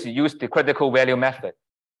do is to use the critical value method,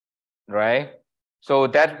 right? So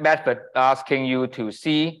that method asking you to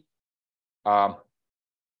see,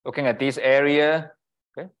 looking at this area,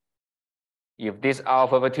 okay, if this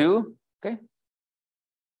alpha over 2, okay,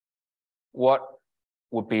 what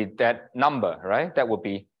would be that number, right? That would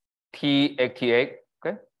be T88,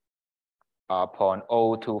 okay,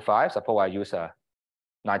 0.025. Suppose I use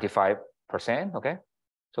 95%, okay.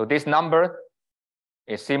 So this number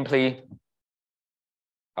is simply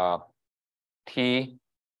T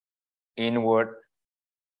inward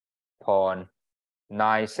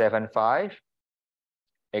 0.975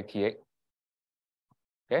 88.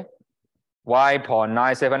 Okay. Why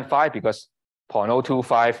 0.975? Because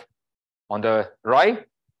 0.025 on the right,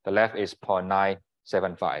 the left is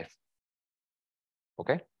 0.975.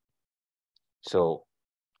 Okay. So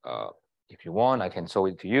if you want, I can show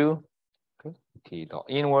it to you. Okay. T dot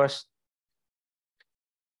inverse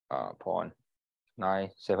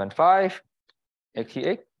 0.975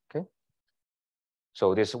 88. Okay.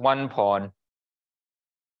 So this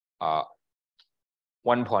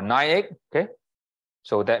 1.98. Okay.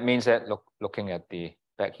 So that means that looking at the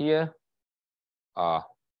back here,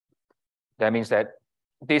 that means that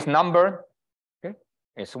this number, okay,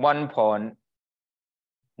 is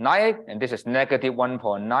 1.98 and this is negative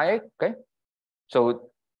 1.98. Okay. So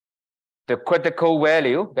the critical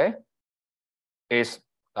value, okay, is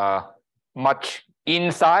much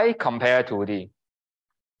inside compared to the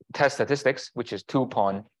test statistics, which is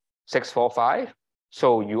 2.645.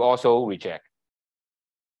 So you also reject.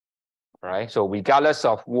 Right. So regardless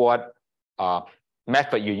of what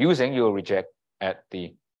method you're using, you'll reject at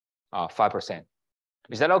the 5%.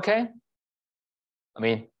 Is that okay? I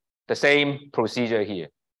mean, the same procedure here.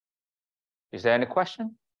 Is there any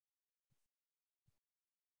question?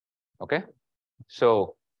 Okay.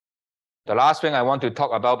 So the last thing I want to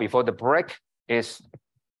talk about before the break is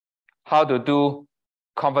how to do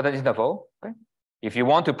confidence interval. Okay. If you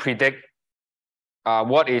want to predict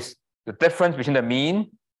what is the difference between the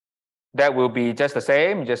mean, that will be just the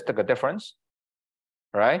same, just take a difference,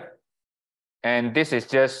 right? And this is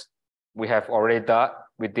just, we have already done,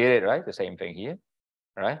 we did it, right? The same thing here,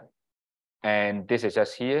 right? And this is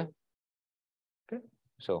just here. Okay.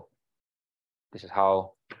 So this is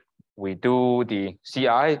how we do the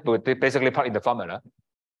CI, but they basically put in the formula.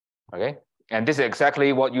 Okay. And this is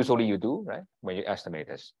exactly what usually you do, right? When you estimate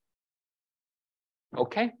this.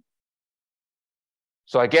 Okay.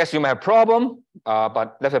 So I guess you may have a problem,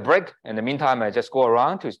 but let's have a break. In the meantime, I just go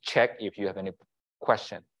around to check if you have any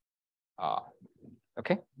question.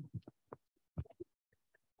 Okay.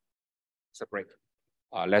 It's a break.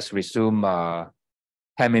 Let's resume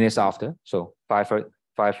 10 minutes after. So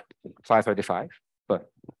 5:35,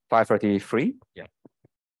 but 5:33. Yeah.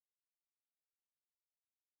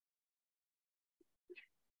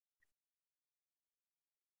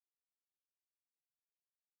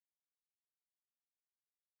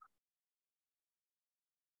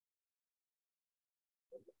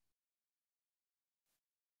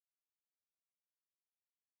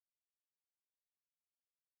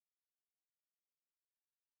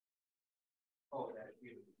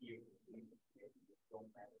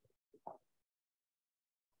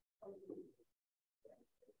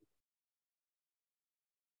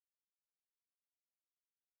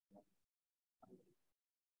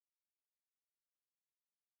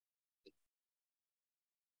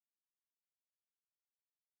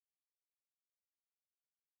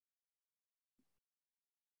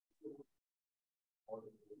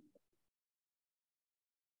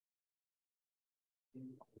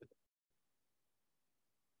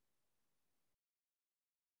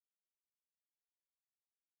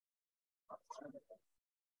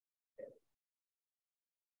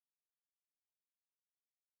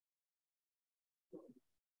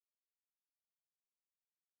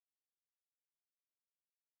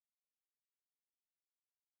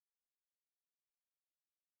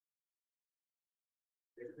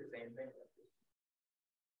 This is the same thing.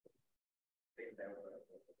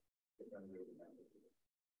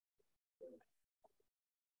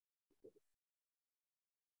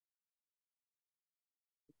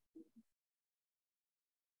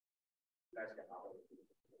 That's the power.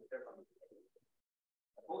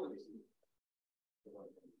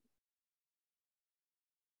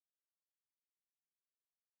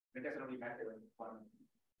 It doesn't really matter when one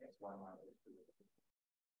x one minus two.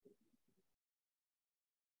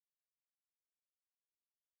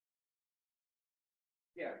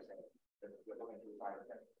 Yeah, we're looking to find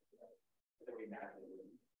that. It doesn't really matter.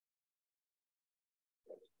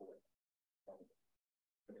 That's four.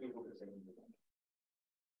 The two will be the same.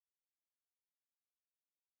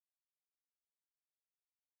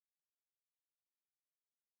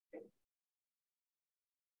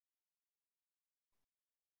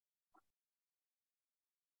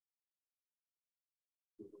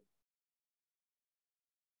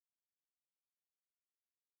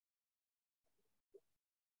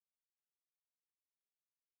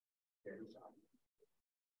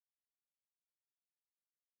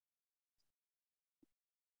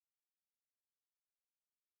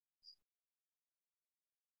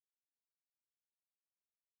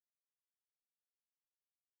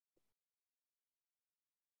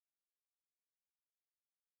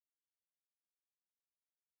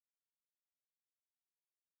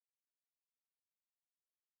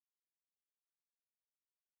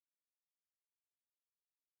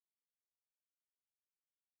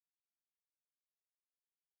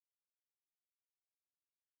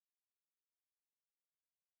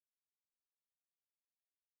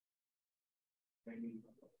 Maybe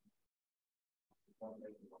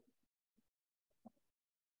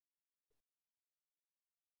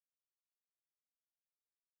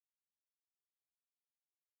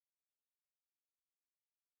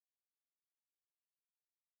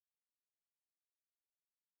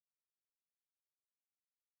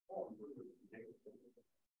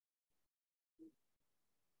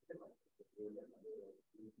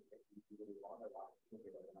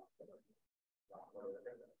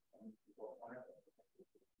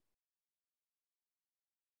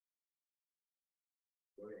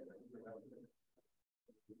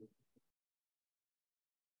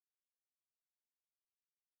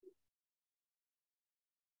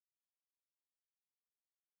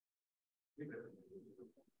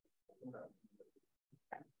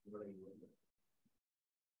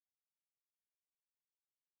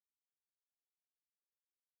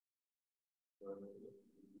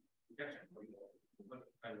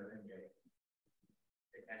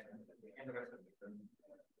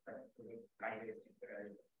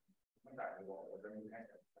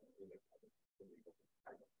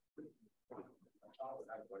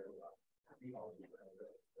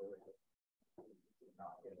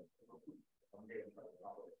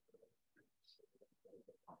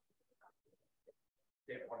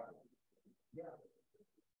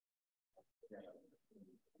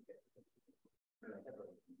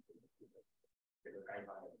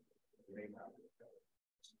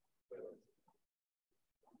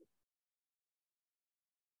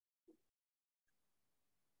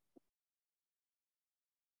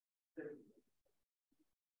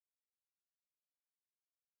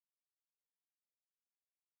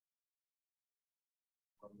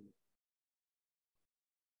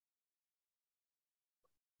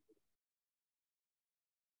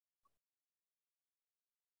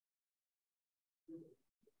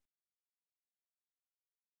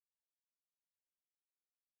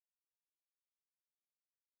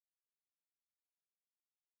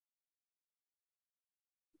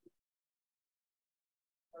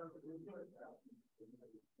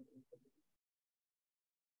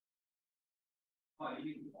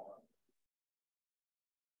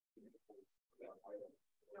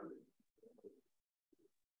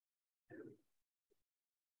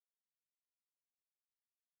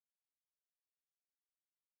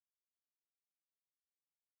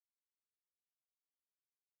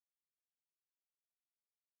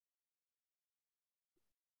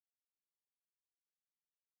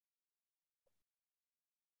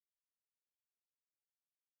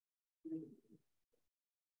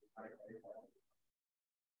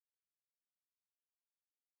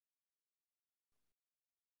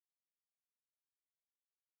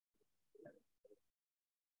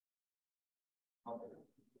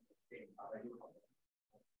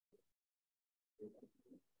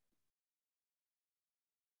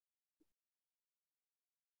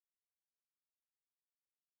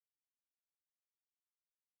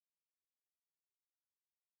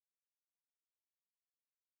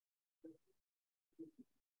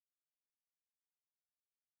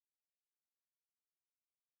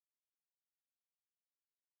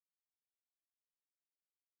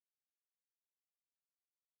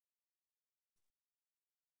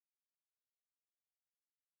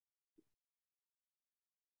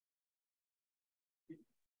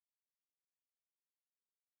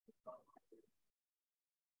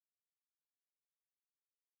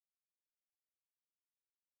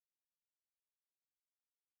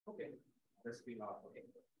Okay, let's be off. Okay,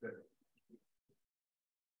 good.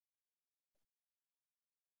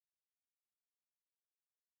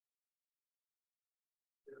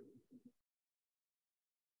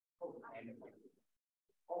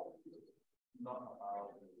 Oh, not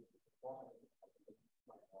about.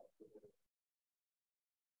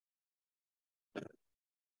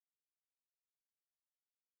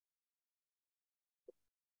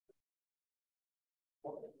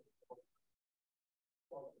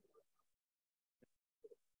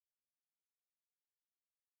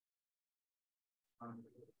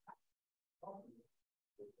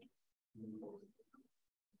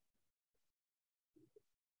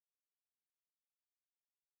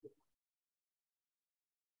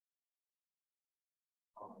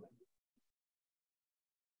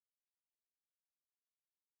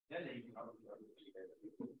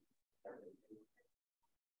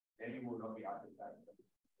 Then you will not be out of that.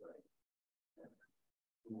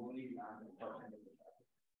 You will only be out of that.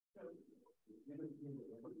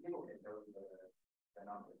 The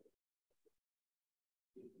number.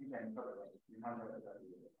 You can cover it. You can't cover it.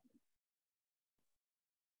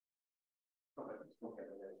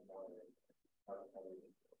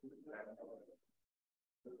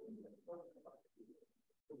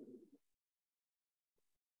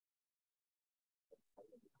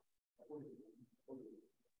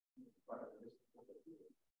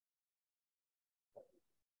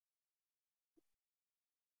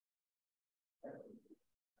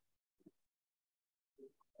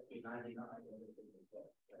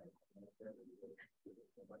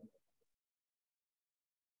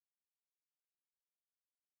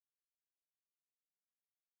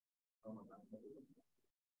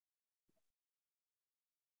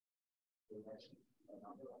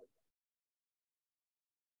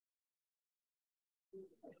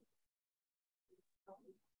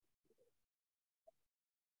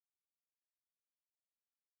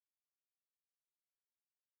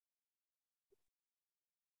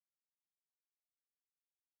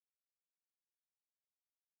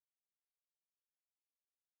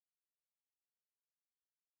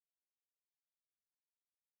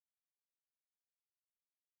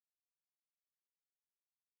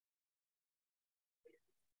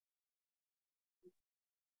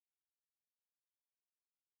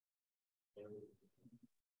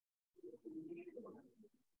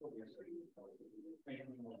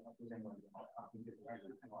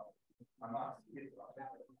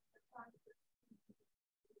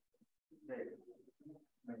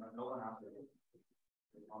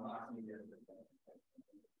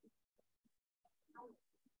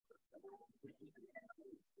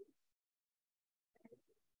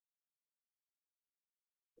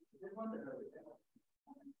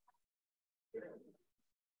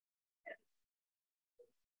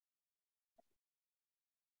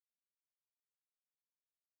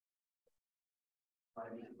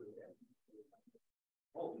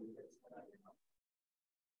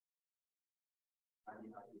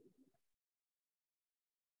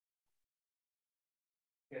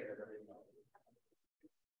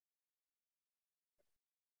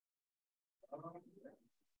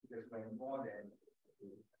 Because when more than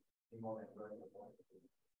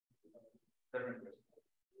different.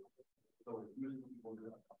 So usually people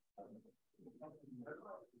do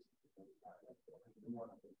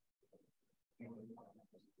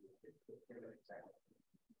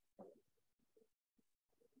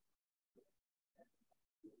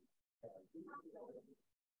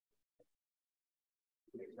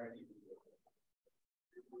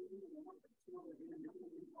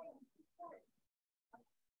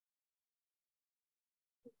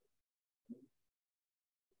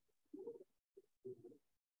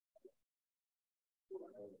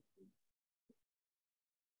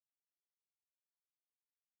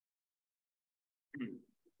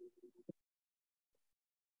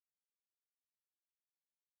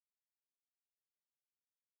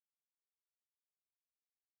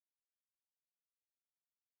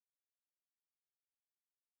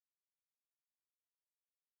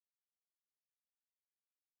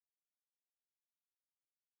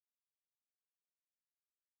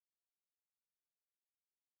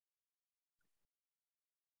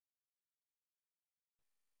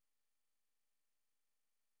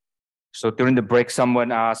So during the break,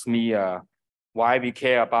 someone asked me why we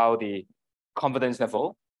care about the confidence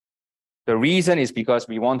level. The reason is because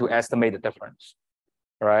we want to estimate the difference,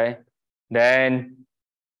 right? Then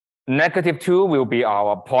 -2 will be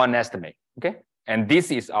our point estimate, okay? And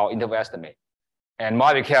this is our interval estimate. And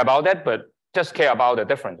why we care about that, but just care about the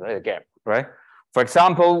difference, right? The gap, right? For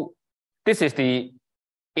example, this is the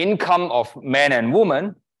income of men and women,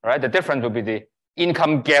 right? The difference will be the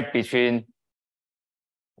income gap between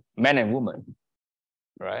men and women,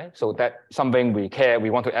 right? So that's something we care, we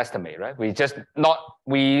want to estimate, right?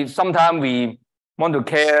 Sometimes we want to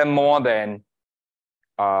care more than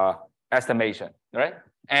estimation, right?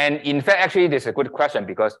 And in fact, actually, this is a good question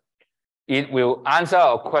because it will answer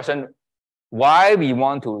a question why we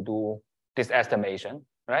want to do this estimation,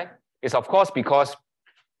 right? It's of course because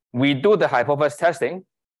we do the hypothesis testing,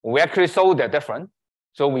 we actually saw they're different,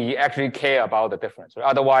 so we actually care about the difference. Right?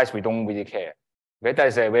 Otherwise, we don't really care. Okay? That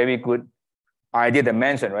is a very good idea to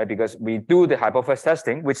mention, right? Because we do the hypothesis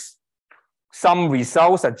testing, which some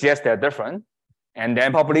results suggest they're different, and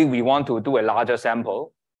then probably we want to do a larger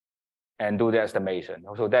sample and do the estimation.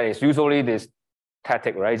 So that is usually this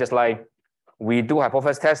tactic, right? Just like we do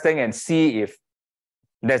hypothesis testing and see if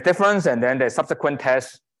there's difference, and then the subsequent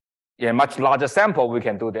tests in a much larger sample, we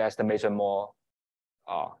can do the estimation more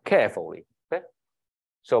carefully. Okay?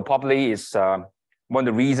 So probably it's one of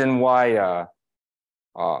the reasons why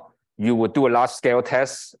you would do a large-scale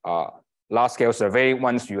test, large-scale survey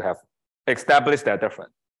once you have established they're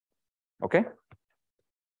different. Okay?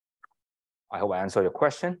 I hope I answered your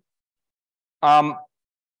question.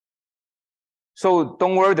 So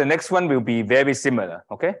don't worry, the next one will be very similar,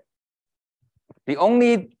 okay? The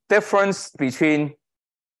only difference between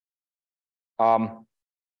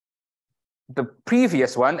the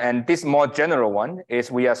previous one and this more general one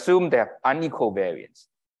is we assume they have unequal variance,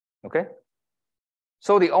 okay?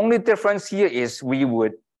 So the only difference here is we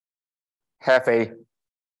would have a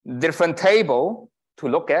different table to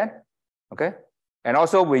look at, okay? And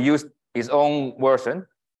also we use its own version.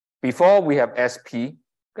 Before we have SP,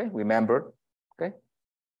 okay, remember, okay?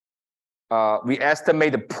 We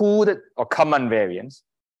estimate the pooled or common variance,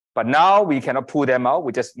 but now we cannot pull them out,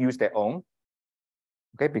 we just use their own,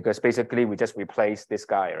 okay? Because basically we just replace this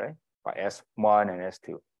guy, right? By S1 and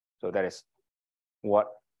S2. So that is what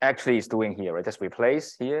actually is doing here, right? Just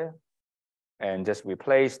replace here and just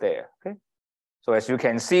replace there, okay? So as you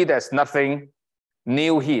can see, there's nothing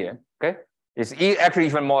new here, okay? It's actually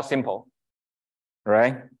even more simple,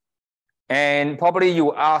 right? And probably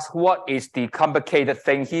you ask, what is the complicated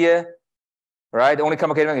thing here, right? The only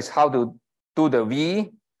complicated thing is how to do the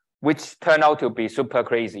V, which turned out to be super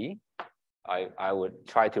crazy. I would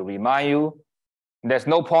try to remind you. There's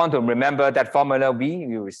no point to remember that formula V,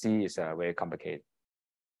 you will see is very complicated,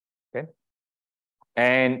 okay?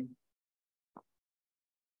 And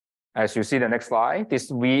as you see the next slide, this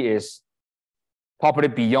V is probably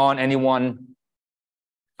beyond anyone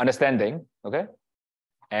understanding, okay?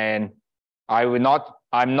 And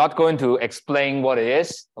I'm not going to explain what it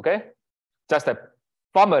is, okay? Just a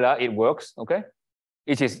formula, it works, okay?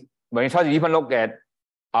 It is, when you try to even look at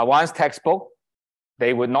advanced textbook,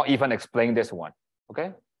 they would not even explain this one,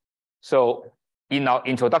 okay? So in our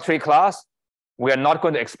introductory class, we are not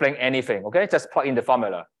going to explain anything, okay? Just plug in the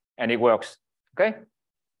formula and it works, okay?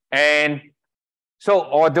 And so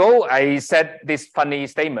although I said this funny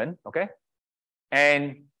statement, okay?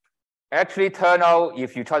 And actually turn out,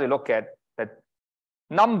 if you try to look at the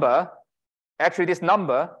number, actually this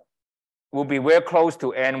number will be very close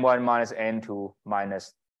to N1 minus N2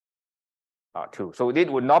 minus 2. So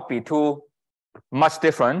it would not be too much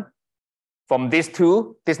different from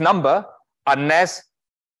this number, unless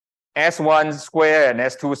S1 square and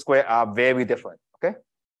S2 square are very different, okay?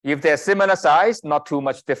 If they're similar size, not too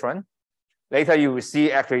much different. Later you will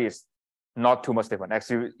see actually it's not too much different.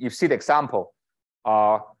 Actually, you see the example.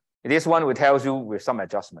 This one will tell you with some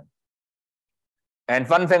adjustment. And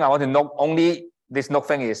one thing I want to note, only this note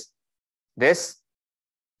thing is, this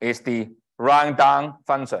is the round down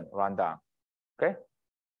function, round down, okay?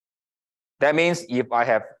 That means if I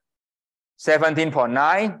have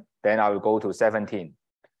 17.9, then I will go to 17.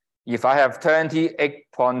 If I have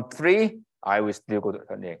 28.3, I will still go to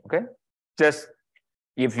 28, okay? Just,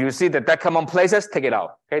 if you see the decimal places, take it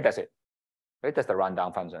out, okay? That's it, okay? That's the round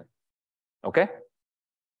down function, okay?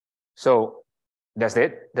 So that's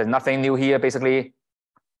it. There's nothing new here. Basically,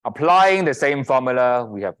 applying the same formula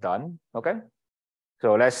we have done. Okay.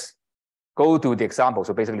 So let's go to the example.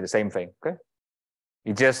 So basically the same thing. Okay.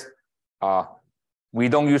 It just we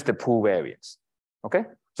don't use the pool variance. Okay.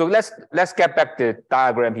 So let's get back the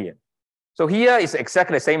diagram here. So here is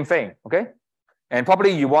exactly the same thing. Okay. And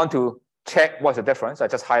probably you want to check what's the difference. I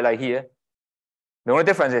just highlight here. The only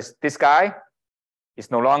difference is this guy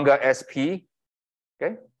is no longer SP.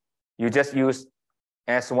 Okay, you just use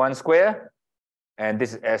S1 square, and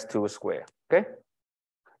this is S2 square. Okay,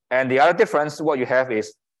 and the other difference, what you have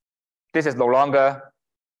is this is no longer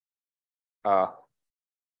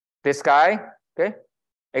this guy. Okay,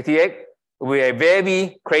 88 with a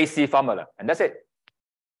very crazy formula, and that's it.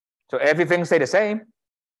 So everything stay the same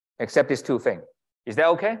except these two things. Is that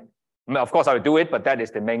okay? I mean, of course, I will do it, but that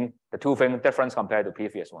is the two thing difference compared to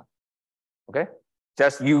previous one. Okay,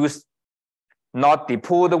 just use not the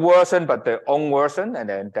pooled version, but the own version, and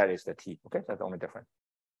then that is the T. Okay, that's the only difference.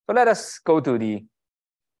 So let us go to the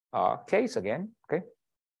case again. Okay,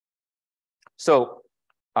 so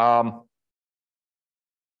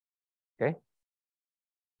okay,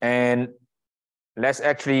 and let's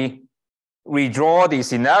actually redraw the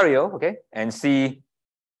scenario. Okay, and see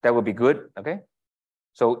that would be good. Okay,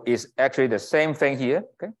 so it's actually the same thing here.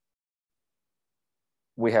 Okay,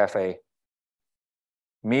 we have a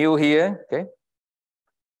mu here. Okay,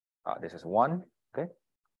 this is 1. Okay,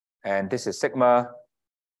 and this is sigma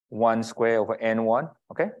 1 square over n1.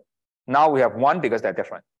 Okay, now we have 1 because they're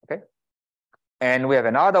different. Okay, and we have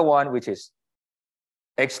another one which is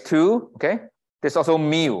x2. Okay, this is also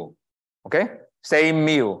mu. Okay, same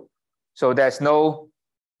mu, so there's no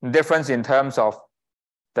difference in terms of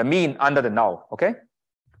the mean under the null. Okay,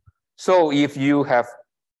 so if you have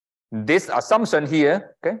this assumption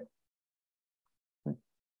here, okay,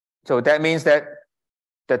 so that means that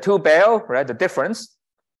the two bell, right, the difference,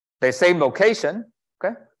 the same location.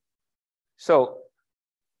 Okay, so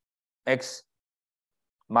x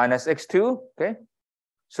minus x2, okay,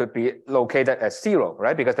 should be located at 0,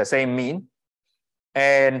 right, because the same mean,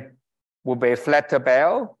 and will be a flatter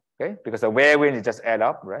bell. Okay, because the variance is just add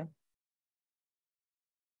up, right?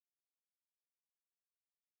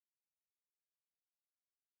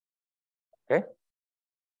 Okay,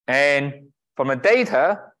 and from the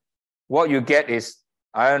data, what you get is,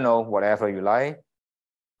 I don't know, whatever you like.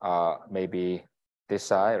 Maybe this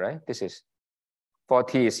side, right? This is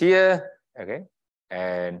 40 is here. Okay,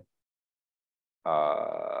 and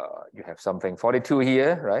you have something 42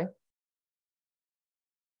 here, right?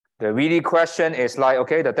 The really question is like,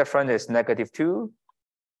 okay, the difference is -2.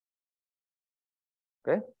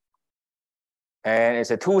 Okay, and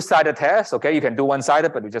it's a two-sided test. Okay, you can do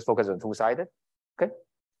one-sided, but we just focus on two-sided. Okay,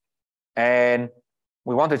 and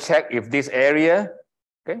we want to check if this area,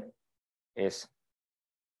 okay, is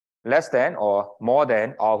less than or more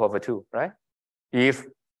than alpha over 2, right? If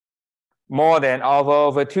more than alpha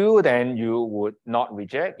over 2, then you would not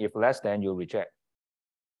reject. If less than, you reject,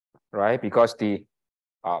 right? Because the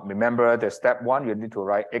remember the step 1, you need to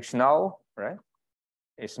write H null, right?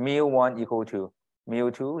 It's mu1 equal to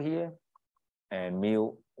mu2 here, and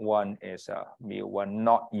mu1 is mu1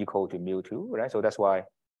 not equal to mu2, right? So that's why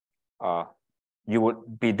you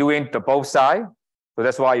would be doing the both sides. So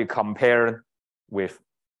that's why you compare with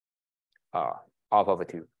alpha over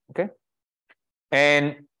 2. Okay,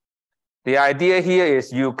 and the idea here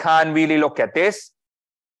is you can't really look at this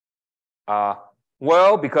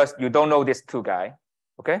well because you don't know this two guy.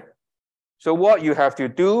 Okay, so what you have to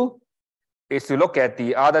do is to look at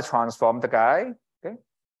the other transformed guy. Okay,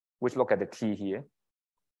 which look at the T here.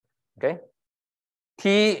 Okay,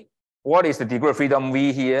 T, what is the degree of freedom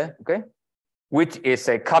V here? Okay, which is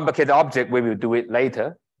a complicated object. We will do it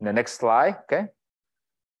later in the next slide. Okay,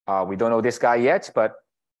 we don't know this guy yet, but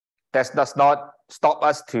that does not stop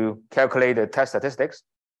us to calculate the test statistics.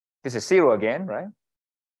 This is 0 again, right?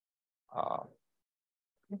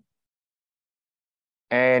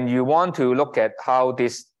 And you want to look at how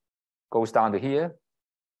this goes down to here.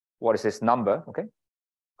 What is this number? Okay.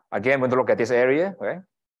 Again, we want to look at this area, right?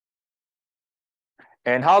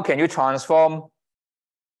 And how can you transform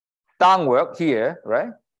downward here,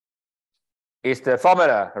 right? It's the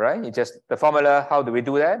formula, right? It's just the formula. How do we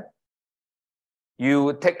do that?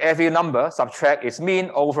 You take every number, subtract its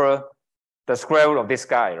mean over the square root of this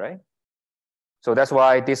guy, right? So that's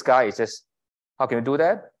why this guy is just, how can we do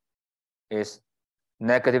that? It's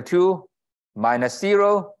 -2 minus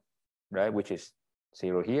 0, right? Which is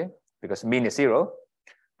 0 here because mean is 0.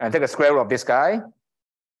 And take the square root of this guy,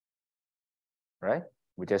 right?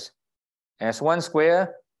 Which is S1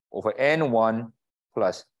 square over N1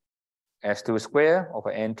 plus S2 square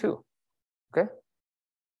over N2. Okay.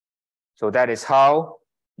 So that is how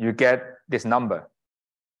you get this number.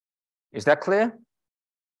 Is that clear?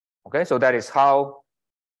 Okay, so that is how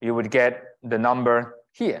you would get the number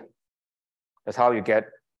here. That's how you get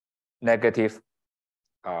negative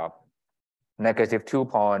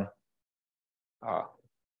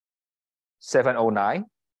 2.709.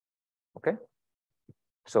 Okay.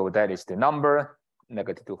 So that is the number,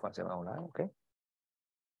 negative 2.709. Okay.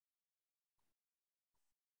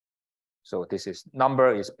 So this is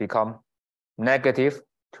number is become negative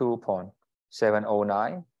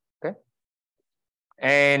 2.709. Okay.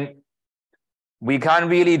 And we can't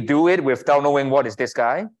really do it without knowing what is this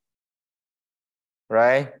guy,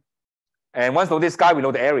 right? And once we know this guy, we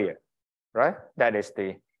know the area, right? That's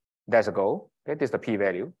a goal. Okay, this is the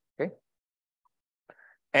p-value. Okay,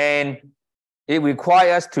 and it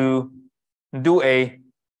requires us to do a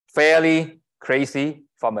fairly crazy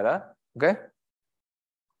formula. Okay,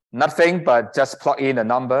 nothing but just plug in a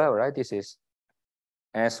number, right? This is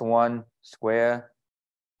S1 square,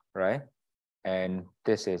 right? And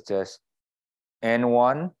this is just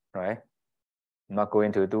N1, right? I'm not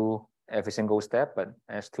going to do every single step, but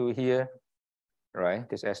S2 here, right?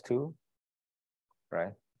 This S2,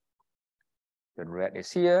 right? The red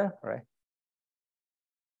is here, right?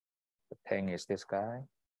 The pink is this guy,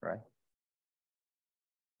 right?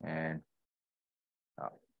 And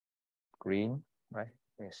green, right?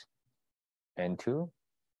 Is N2.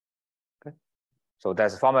 Okay. So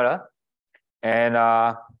that's the formula. And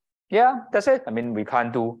yeah, that's it. I mean, we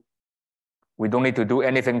don't need to do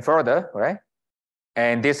anything further, right?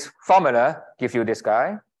 And this formula gives you this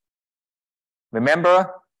guy. Remember,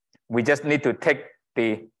 we just need to take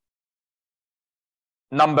the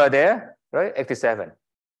number there, right? 87.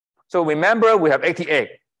 So remember, we have 88,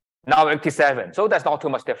 now 87. So that's not too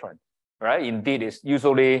much different, right? Indeed, it's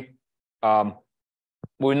usually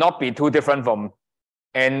will not be too different from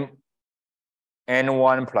N1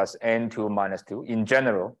 plus N2 minus 2 in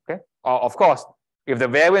general, okay? Of course, if the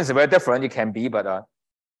variance is very different, it can be, but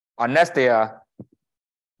unless they are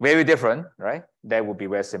very different, right? That would be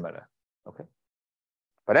very similar, okay?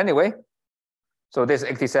 But anyway, so there's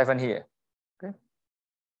 87 here, okay?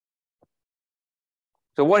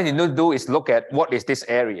 So what you need to do is look at what is this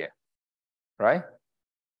area, right?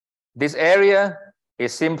 This area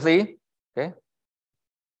is simply, okay?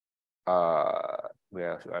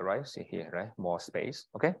 Where should I write? See here, right? More space,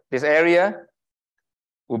 okay? This area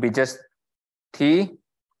will be just T,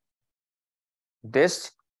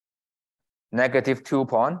 this negative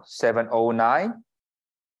 2.709,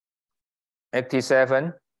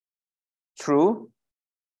 87, true,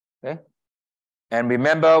 okay? And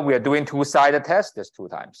remember, we are doing two-sided test, there's 2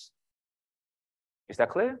 times. Is that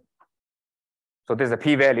clear? So this is a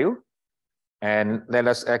p-value. And let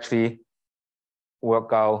us actually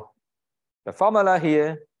work out the formula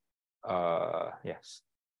here. Yes.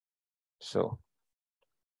 So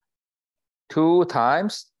 2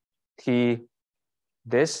 times T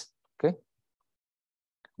this, okay?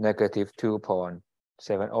 Negative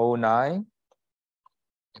 2.709,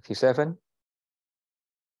 87,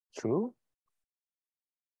 true.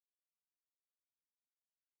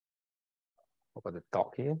 What about the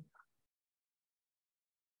dot here?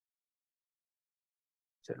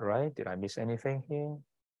 Is it right? Did I miss anything here?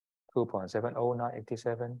 2.709,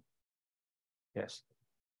 87. Yes.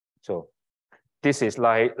 So this is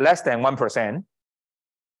like less than 1%.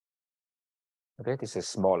 Okay, this is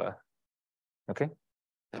smaller. Okay.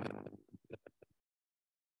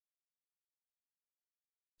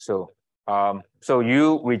 So so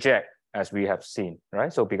you reject, as we have seen,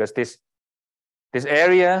 right? So because this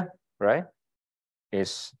area, right,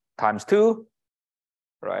 is times 2,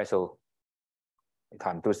 right? So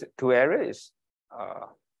times 2 area is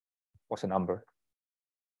what's the number?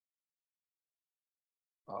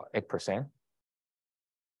 8%,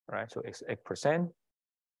 right? So it's 8%.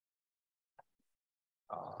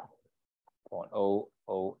 0.008,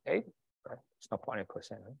 right? It's not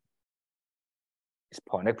 0.8%, right? It's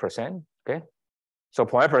 0.8%, okay? So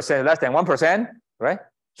 0.8% less than 1%, right?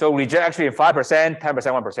 So reject actually 5%, 10%,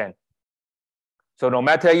 1%. So no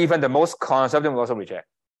matter even the most conservative, we also reject.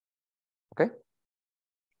 Okay?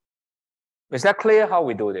 Is that clear how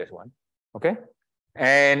we do this one? Okay?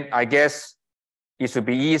 And I guess it should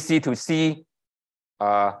be easy to see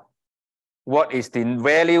what is the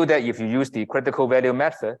value that if you use the critical value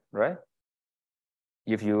method, right?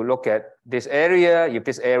 If you look at this area, if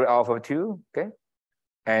this area alpha 2, okay?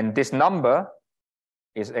 And this number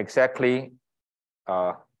is exactly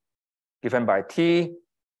given by T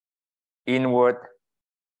inward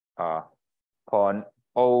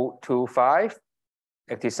 0.025,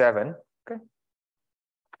 87, okay?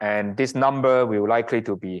 And this number will likely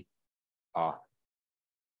to be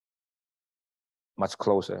much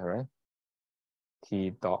closer, right?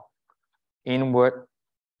 T dot inward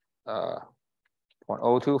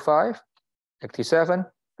 0.025, 87,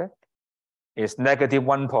 okay? Is negative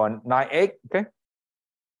 1.98, okay?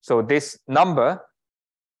 So this number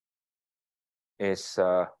is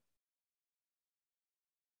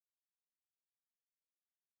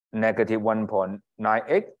negative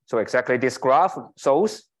 1.98. So exactly this graph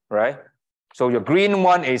shows, right? So your green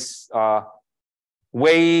one is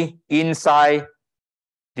way inside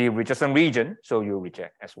the rejection region, so you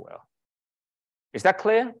reject as well. Is that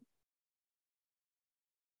clear?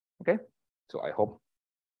 Okay, so I hope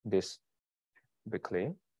this will be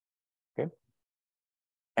clear. Okay,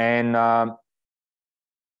 and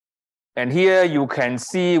here you can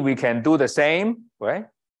see we can do the same, right?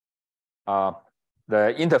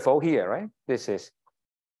 The interval here, right? This is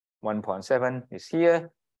 1.7 is here,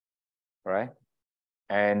 right?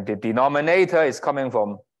 And the denominator is coming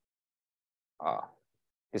from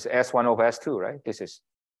this S1 over S2, right? This is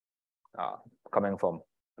coming from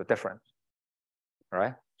the difference,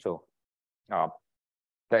 right? So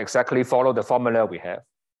they exactly follow the formula we have.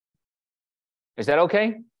 Is that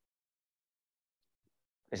okay?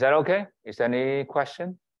 Is that okay? Is there any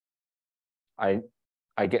question? I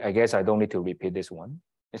guess I don't need to repeat this one.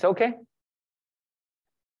 It's okay?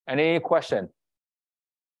 Any question?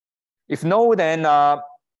 If no, then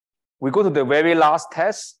we go to the very last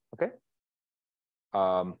test, okay?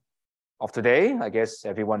 Of today. I guess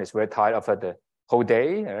everyone is very tired after the whole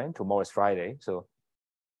day, right? Tomorrow is Friday, so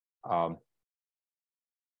okay,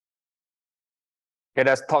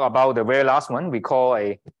 let's talk about the very last one. We call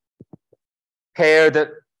a paired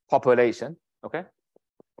population, okay?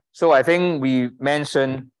 So I think we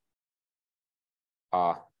mentioned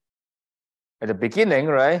at the beginning,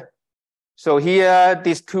 right? So here,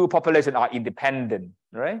 these two populations are independent,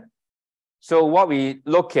 right? So what we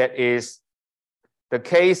look at is the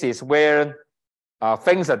case is where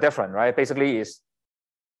things are different, right? Basically, is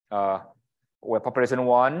where population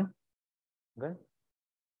 1, okay?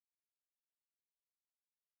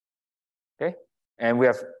 Okay, and we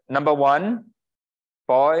have number 1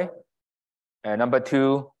 boy and number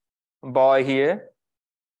 2 boy here,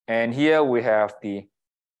 and here we have the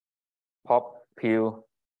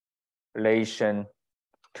population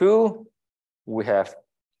 2. We have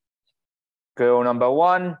girl number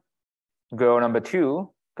 1, girl number 2.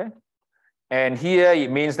 Okay, and here it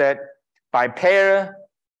means that by pair,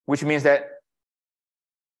 which means that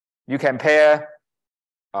you can pair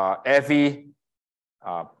every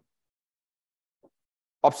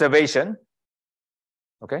observation.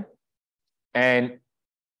 Okay, and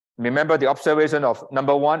remember the observation of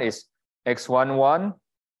number 1 is x11,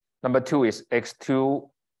 number 2 is x2,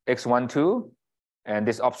 x12, and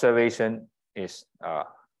this observation is her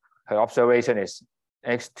observation is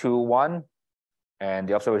x21, and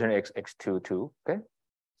the observation is x22. Okay,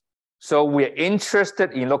 so we're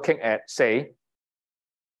interested in looking at, say,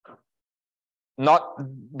 not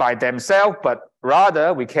by themselves, but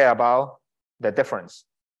rather we care about the difference.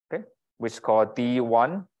 Okay, which is called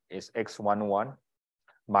D1 is x11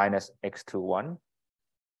 minus x21.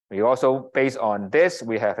 We also, based on this,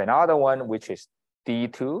 we have another one, which is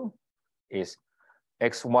D2 is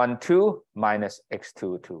x12 minus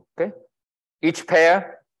x22. Okay, each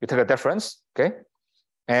pair you take a difference. Okay,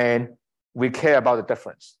 and we care about the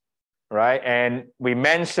difference, right? And we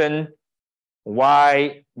mention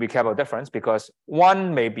why we care about difference, because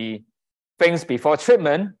 1 may be things before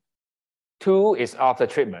treatment, 2 is after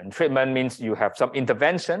treatment. Treatment means you have some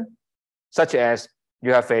intervention, such as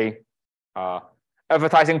you have a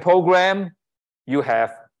advertising program, you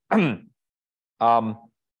have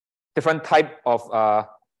different type of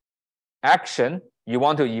action. You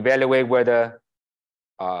want to evaluate whether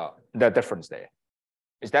the difference there.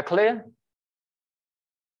 Is that clear?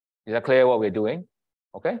 Is that clear what we're doing?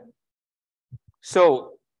 Okay.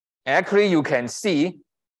 So actually you can see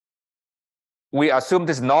we assume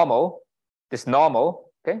this normal,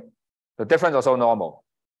 okay? The difference also normal,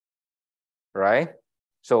 right?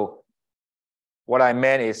 So what I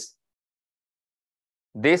meant is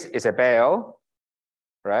this is a bell,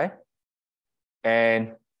 right?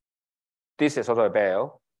 And this is also a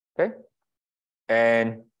bell, okay?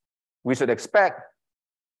 And we should expect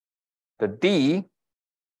the D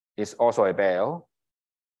is also a bell,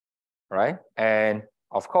 right? And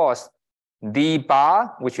of course, D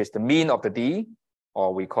bar, which is the mean of the D,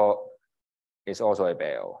 or we call, is also a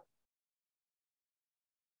bell.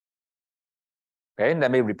 Okay,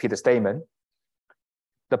 let me repeat the statement.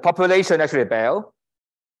 The population actually a bell.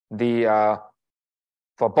 The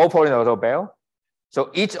for both points also a bell.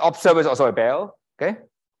 So each observer is also a bell. Okay,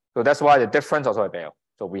 so that's why the difference also a bell.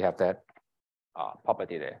 So we have that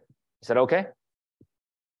property there. Is that okay?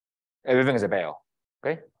 Everything is a bell.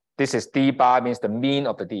 Okay. This is D bar, means the mean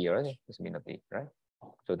of the D, right? This mean of D, right?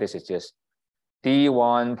 So this is just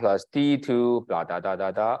D1 plus D2, blah, da, da,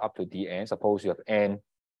 da, da, up to Dn. Suppose you have N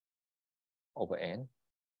over N.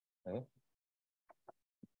 Okay.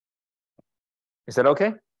 Is that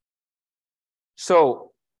okay?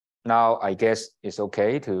 So now I guess it's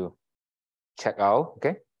okay to check out,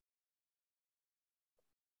 okay?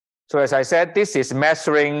 So as I said, this is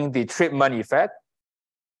measuring the treatment effect,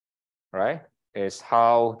 right? Is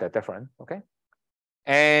how they're different, okay?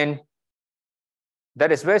 And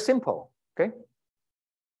that is very simple, okay?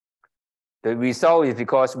 The result is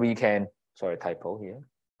because we can, sorry, typo here,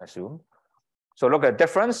 assume. So look at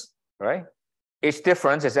difference, right? Each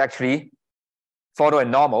difference is actually follow a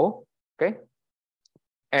normal, okay?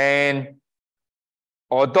 And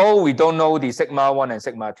although we don't know the sigma 1 and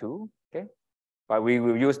sigma 2, okay? But we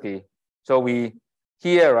will use the, so we,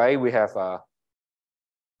 here, right, we have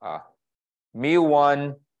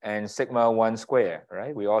mu1 and sigma 1 square,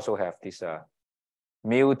 right? We also have this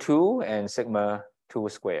mu2 and sigma 2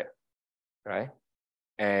 square, right?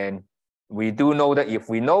 And we do know that if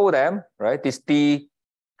we know them, right, this D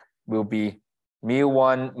will be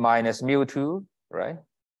mu1 minus mu2, right?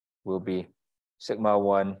 Will be sigma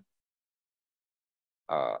 1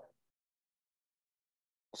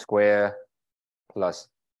 square plus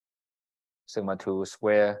sigma 2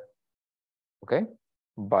 square, okay?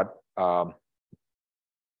 But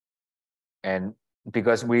and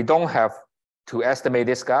because we don't have to estimate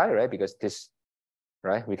this guy, right? Because this,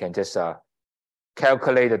 right? We can just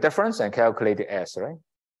calculate the difference and calculate the S, right?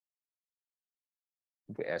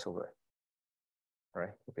 The S over, right?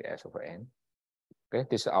 The S over N. Okay,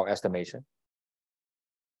 this is our estimation.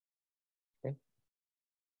 Okay.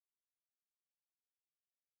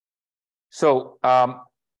 So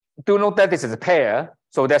do note that this is a pair,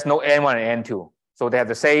 so there's no N1 and N2. So they have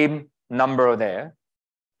the same number there,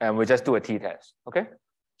 and we just do a t-test, okay?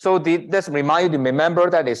 So let's remind you to remember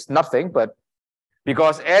that it's nothing, but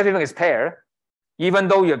because everything is pair, even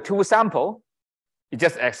though you have two samples, it's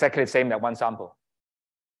just exactly the same as one sample,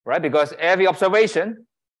 right? Because every observation,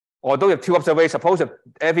 although you have two observations, suppose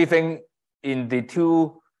everything in the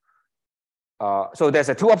two, so there's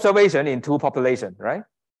a two observation in two population, right?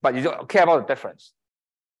 But you don't care about the difference.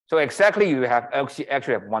 So exactly you have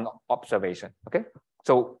actually have one observation, okay?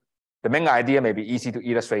 So the main idea may be easy to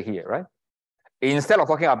illustrate here, right? Instead of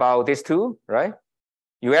talking about these two, right?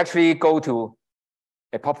 You actually go to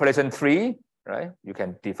a population 3, right? You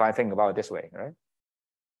can define things about it this way, right?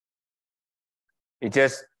 You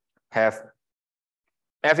just have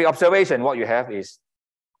every observation, what you have is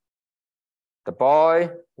the boy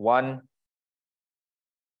 1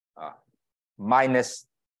 minus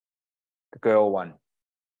the girl 1.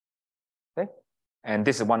 Okay, and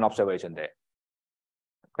this is one observation there.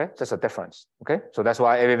 Okay, just a difference. Okay, so that's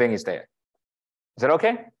why everything is there. Is that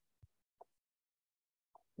okay?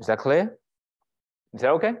 Is that clear? Is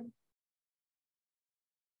that okay?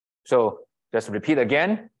 So just repeat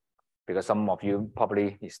again, because some of you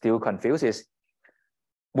probably is still confused, is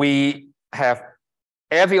we have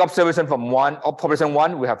every observation from population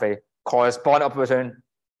 1, we have a corresponding observation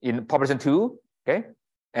in population 2, okay?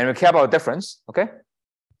 And we care about the difference, okay?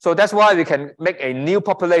 So that's why we can make a new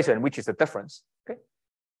population, which is the difference, okay?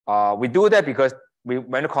 We do that because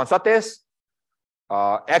when you construct this,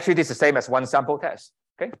 actually this is the same as one sample test,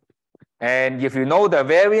 okay? And if you know the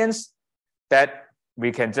variance, that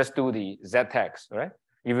we can just do the Z test, right?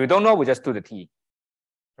 If you don't know, we just do the T,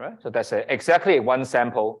 right? So that's exactly one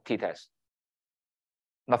sample t-test.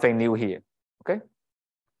 Nothing new here, okay?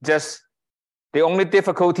 Just the only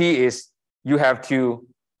difficulty is you have to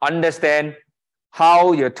understand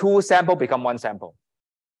how your two sample become one sample,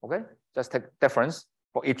 okay? Just take difference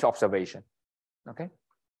for each observation, okay?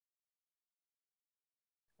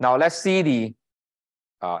 Now let's see the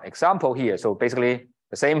example here. So basically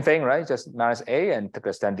the same thing, right? Just minus A and take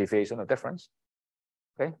the standard deviation of difference,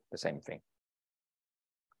 okay? The same thing.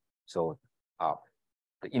 So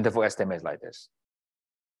the interval estimate is like this.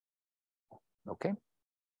 Okay.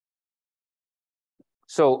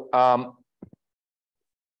 So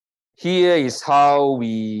here is how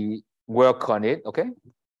we work on it. Okay,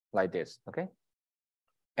 like this. Okay,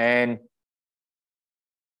 and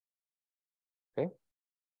okay,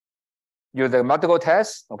 you the multiple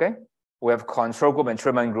test. Okay, we have control group and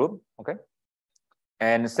treatment group. Okay,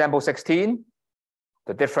 and sample 16.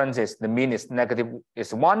 The difference is the mean is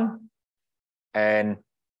 -1, and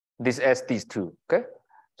this S these 2. Okay,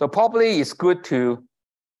 so probably it's good to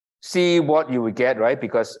see what you will get, right?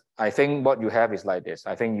 Because I think what you have is like this.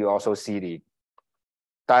 I think you also see the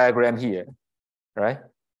diagram here, right?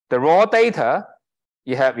 The raw data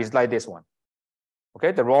you have is like this one.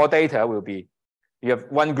 Okay, the raw data will be, you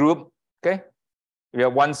have one group, okay? You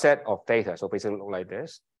have one set of data. So basically look like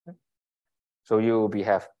this. Okay? So you will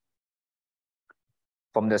have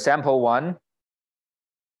from the sample 1,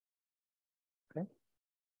 okay?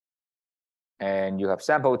 And you have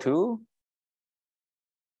sample 2,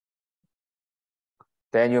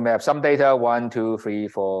 Then you may have some data, 1, 2, 3,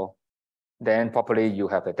 4. Then probably you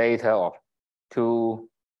have the data of 2,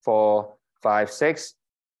 4, 5, 6,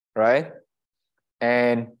 right?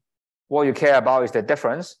 And what you care about is the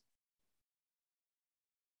difference.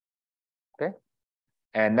 Okay.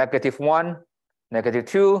 And -1,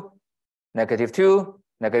 -2, -2,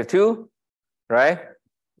 -2, right?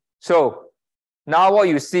 So now what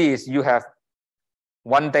you see is you have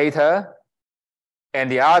one data and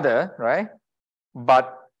the other, right?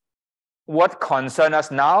 But what concerns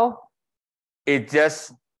us now is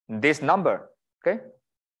just this number, okay?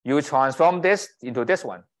 You transform this into this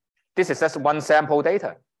one. This is just one sample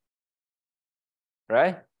data,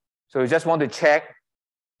 right? So you just want to check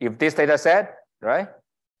if this data set, right?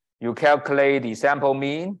 You calculate the sample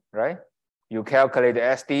mean, right? You calculate the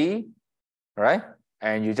SD, right?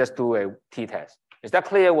 And you just do a t-test. Is that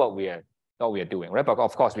clear what we are doing, right? But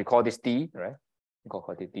of course, we call this D, right? We call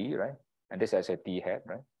it D, right? And this is a D hat,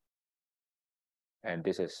 right? And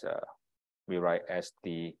this is, we write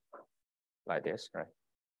SD like this, right?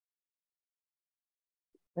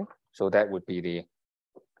 Okay. So that would be the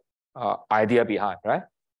idea behind, right?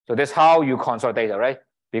 So that's how you consolidate data, right?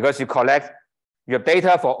 Because you have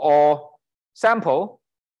data for all sample,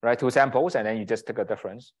 right? 2 samples, and then you just take a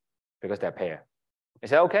difference because they're pair. Is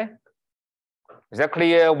that okay? Is that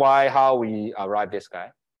clear how we arrive this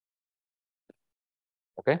guy?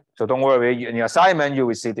 Okay, so don't worry, in your assignment, you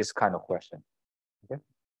will see this kind of question. Okay.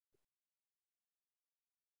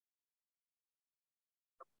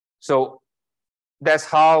 So that's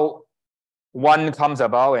how 1 comes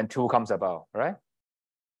about and 2 comes about, right?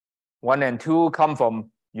 1 and 2 come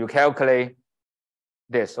from, you calculate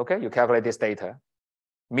this, okay? You calculate this data.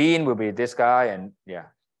 Mean will be this guy, and yeah.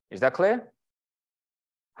 Is that clear?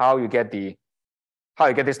 How you get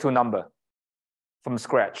this 2 number from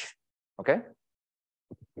scratch, okay?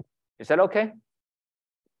 Is that okay?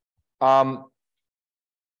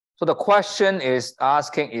 So the question is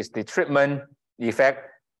asking, is the treatment effect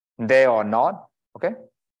there or not? Okay.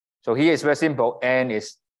 So here is very simple. N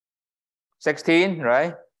is 16,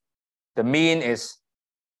 right? The mean is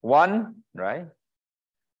 1, right?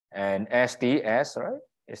 And SDS, right,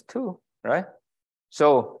 is 2, right?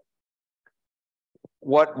 So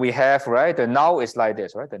what we have, right? The null is like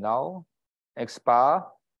this, right? The null X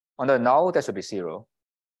bar on the null, that should be 0.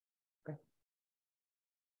 Okay.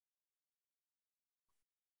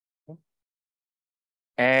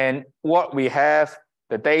 And what we have,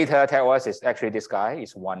 the data tell us is actually this guy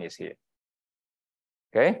is 1 is here.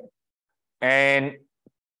 Okay. And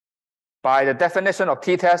by the definition of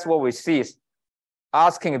t-test, what we see is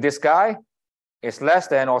asking if this guy is less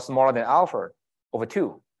than or smaller than alpha over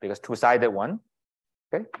 2, because 2-sided one.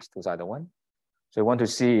 Okay, it's 2-sided one. So we want to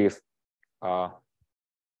see if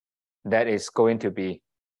that is going to be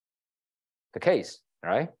the case,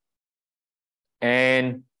 right?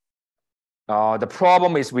 And the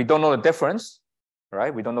problem is we don't know the difference,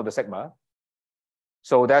 right? We don't know the sigma.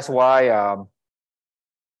 So that's why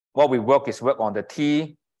what we work on the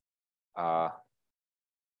t, right?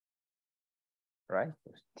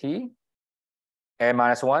 T, n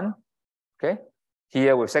minus 1, okay?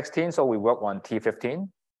 Here with 16, so we work on T15,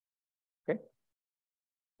 okay?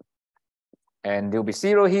 And there'll be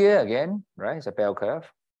 0 here again, right? It's a bell curve,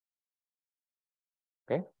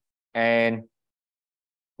 okay? And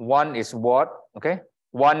 1 is what, okay?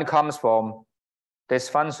 1 comes from this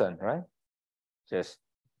function, right? Just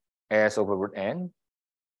S over root n,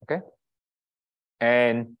 okay?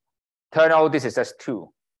 And turn out this is just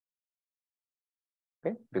 2,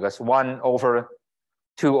 okay? Because 1 over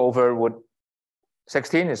 2 over root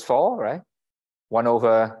 16 is 4, right? 1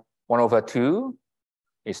 over 2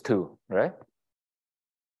 is 2, right?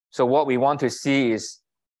 So what we want to see is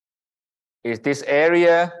this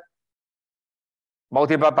area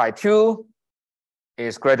multiplied by 2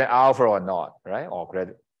 is greater than alpha or not, right? Or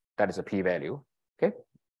greater, that is a p-value, okay?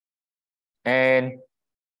 And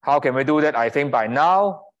how can we do that? I think by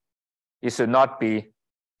now, it should not be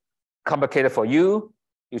complicated for you.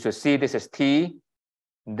 You should see this is T,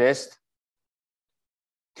 this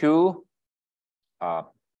 2,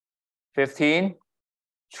 15,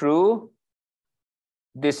 true.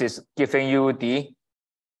 This is giving you the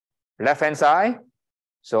left-hand side.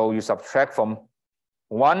 So you subtract from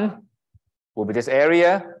 1 will be this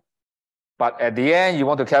area. But at the end, you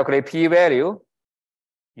want to calculate p-value.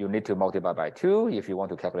 You need to multiply by 2 if you want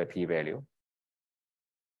to calculate p-value.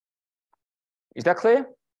 Is that clear?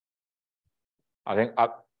 I think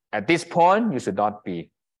at this point, it should not be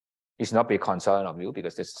concerned of you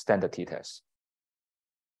because it's standard t-test.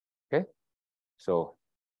 Okay, so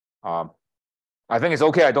I think it's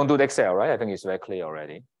okay. I don't do the Excel, right? I think it's very clear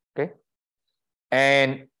already. Okay,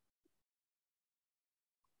 And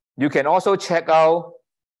you can also check out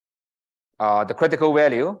the critical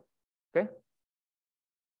value. Okay.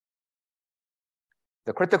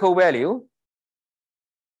 The critical value,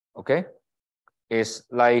 okay, is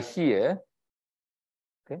like here.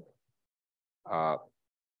 Okay.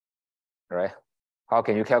 Right. How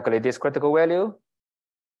can you calculate this critical value?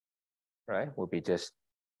 Right. Would be just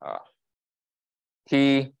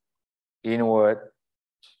T inward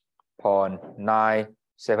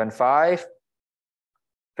 0.975,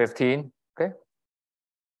 15. Okay.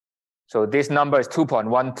 So this number is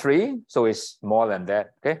 2.13. So it's more than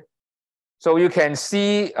that. Okay. So you can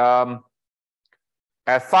see at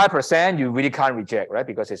 5%, you really can't reject, right?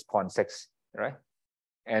 Because it's 0.6, right?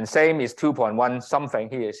 And same is 2.1 something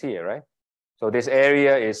here is here, right? So this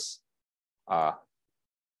area is,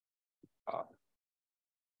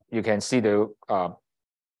 you can see the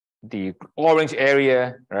orange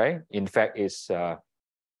area, right? In fact, is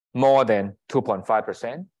more than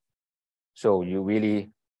 2.5%. So you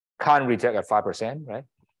really can't reject at 5%, right?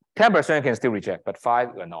 10% can still reject, but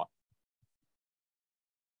 5 are not.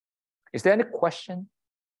 Is there any question?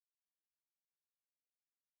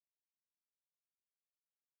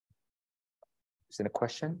 Is there a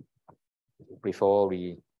question before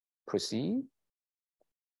we proceed?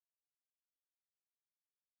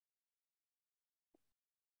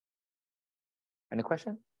 Any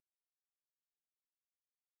question?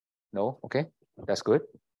 No? Okay, that's good.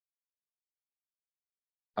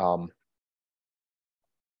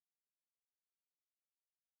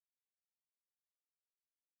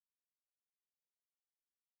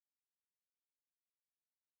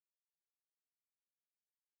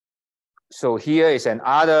 So here is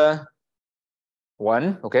another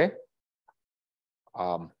one, okay?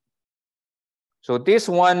 So this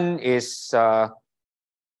one is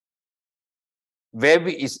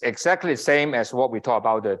is exactly the same as what we talked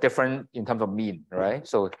about, the different in terms of mean, right?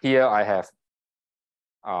 So here I have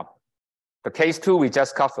the case 2 we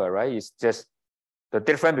just covered, right? It's just the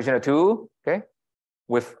difference between the two, okay?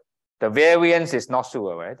 With the variance is not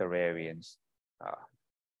sure, right? The variance.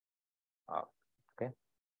 Okay.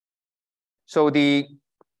 So the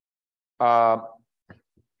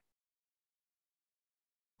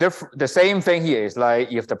same thing here is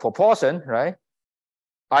like if the proportion, right,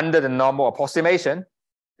 under the normal approximation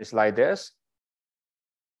is like this,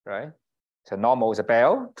 right? So normal is a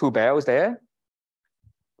bell, 2 bells there.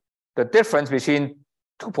 The difference between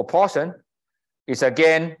 2 proportion is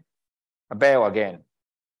again a bell again,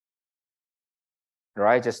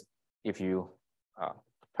 right? Just if you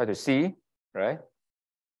try to see, right?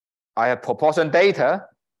 I have proportion data,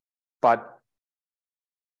 but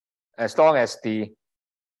as long as the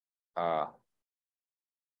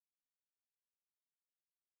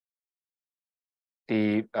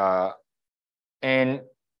n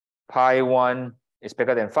pi 1 is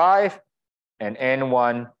bigger than 5, and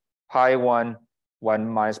n1 pi 1 1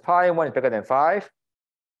 minus pi 1 is bigger than 5,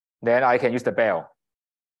 then I can use the bell,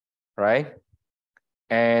 right?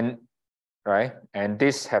 And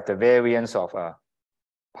this have the variance of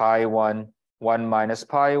pi 1 1 minus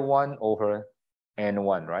pi 1 over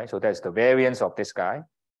n1, right? So that's the variance of this guy,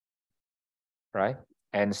 right?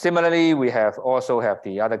 And similarly, we also have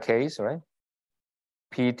the other case, right?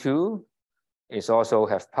 P2 is also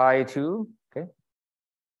have pi 2, okay?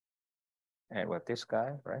 And with this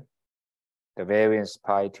guy, right? The variance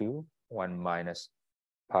pi 2, 1 minus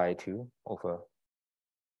pi 2 over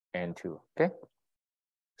n2, okay?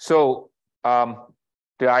 So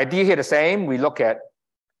the idea here the same. We look at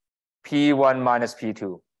P1 minus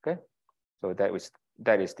P2, okay? So that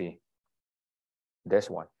is this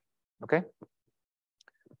one, okay?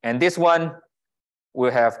 And this one will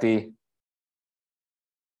have the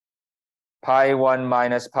pi 1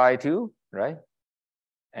 minus pi 2, right?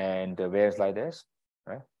 And the variance like this,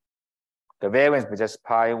 right? The variance is just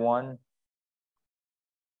pi 1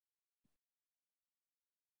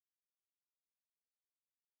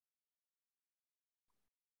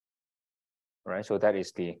 right? So that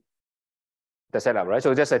is the setup, right?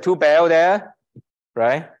 So just a 2 bell there,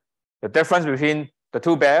 right? The difference between the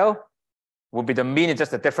 2 bell would be the mean is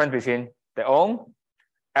just the difference between their own,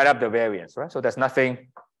 add up the variance, right? So there's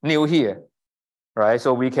nothing new here, right?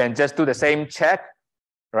 So we can just do the same check,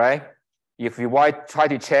 right? If we try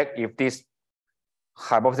to check if this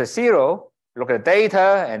hypothesis is 0, look at the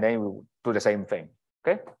data, and then we do the same thing,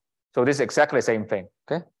 okay? So this is exactly the same thing,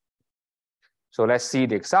 okay? So let's see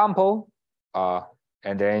the example,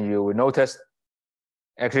 and then you will notice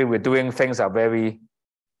actually we're doing things are very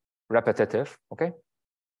repetitive, okay?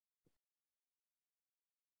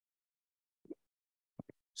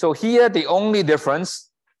 So here the only difference,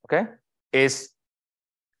 okay, is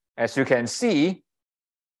as you can see,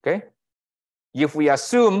 okay, if we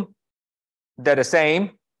assume they're the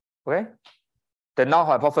same, okay, the null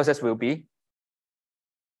hypothesis will be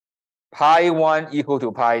pi1 equal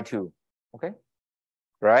to pi2, okay,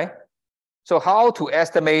 right? So how to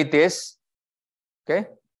estimate this, okay,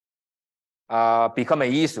 become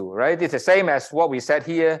an issue, right? It's the same as what we said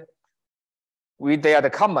here. They are the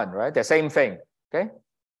common, right? The same thing, okay?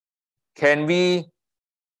 Can we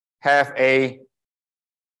have a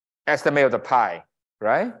estimate of the pi,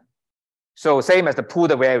 right? So same as the pool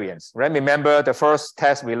the variance, right? Remember the first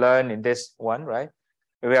test we learned in this one, right?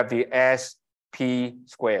 We have the SP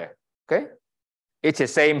square, okay? It's the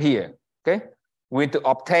same here, okay? We need to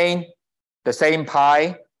obtain the same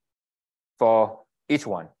pi for each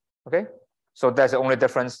one, okay? So that's the only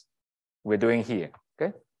difference we're doing here,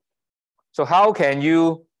 okay? So how can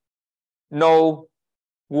you know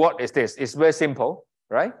what is this? It's very simple,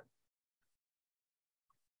 right?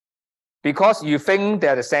 Because you think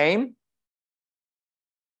they're the same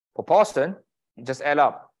proportion, you just add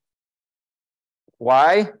up.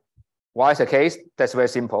 Why? Why is the case? That's very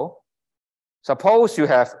simple. Suppose you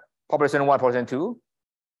have population 1, population 2,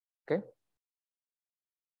 okay?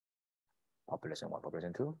 Population 1,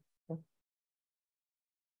 population 2. Okay.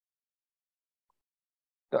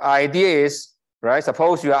 The idea is, right,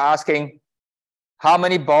 suppose you are asking how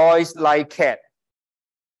many boys like cat,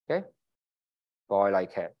 okay? Boy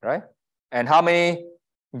like cat, right? And how many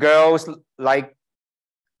girls like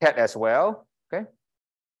cat as well, okay?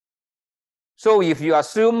 So if you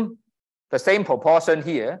assume the same proportion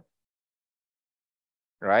here,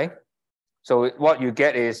 right? So what you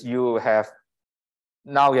get is you have,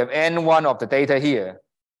 now you have N1 of the data here,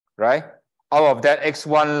 right? Out of that,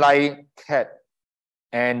 X1 like cat,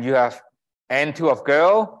 and you have N2 of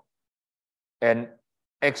girl, and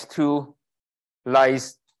X2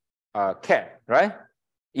 likes cat, right?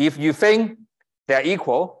 If you think they're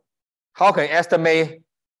equal, how can you estimate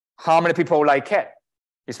how many people like cat?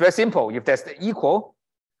 It's very simple. If that's equal,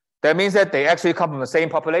 that means that they actually come from the same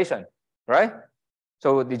population, right?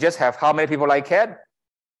 So you just have how many people like cat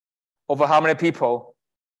over how many people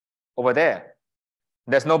over there.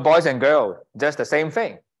 There's no boys and girls, just the same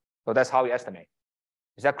thing. So that's how you estimate.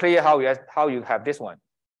 Is that clear how you have this one?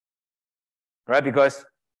 Right? Because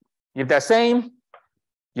if they're same,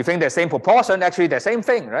 you think they're same proportion, actually they're same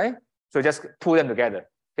thing, right? So just pull them together.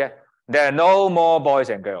 Okay. There are no more boys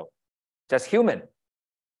and girls, just human.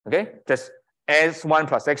 Okay, just S1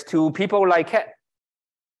 plus X2 people like cat.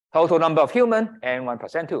 Total number of human and 1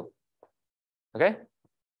 plus N2. Okay,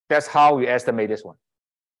 that's how we estimate this one.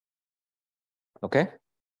 Okay,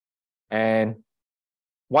 and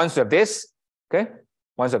once you have this, okay,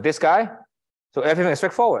 once you have this guy, so everything is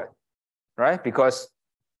straightforward, right? Because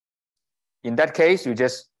in that case, you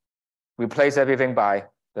just replace everything by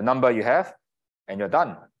the number you have, and you're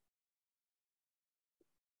done.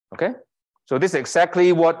 Okay, so this is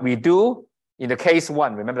exactly what we do in the case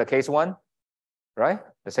 1. Remember the case 1, right?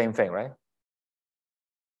 The same thing, right?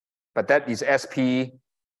 But that is SP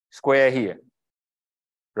square here,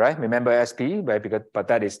 right? Remember SP, right? Because but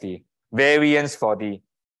that is the variance for the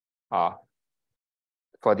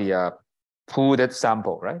pooled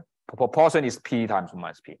sample, right? Proportion is P times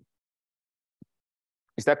minus P.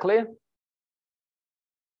 Is that clear?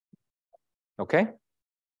 Okay.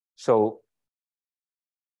 So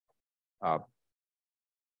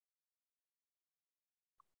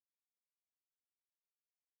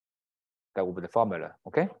that will be the formula,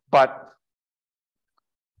 okay? But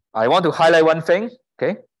I want to highlight one thing,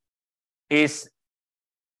 okay? Is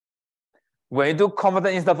when you do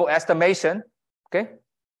confidence interval estimation, okay?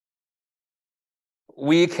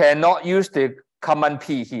 We cannot use the common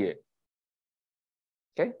P here,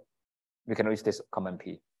 okay? We cannot use this common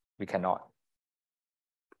P. We cannot,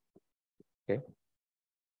 okay?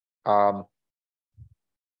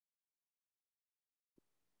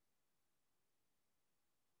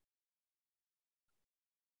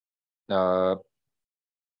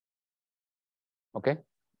 Okay.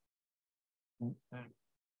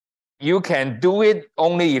 You can do it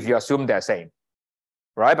only if you assume they're same,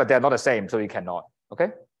 right? But they're not the same, so you cannot,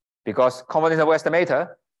 okay? Because confidence interval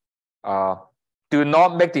estimator do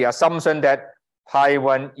not make the assumption that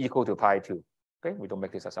pi1 equal to pi2, okay? We don't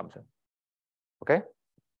make this assumption, okay?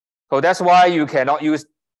 So that's why you cannot use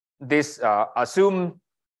this assume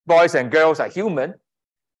boys and girls are human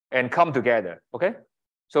and come together, okay?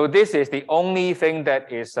 So this is the only thing that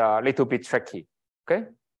is a little bit tricky, okay?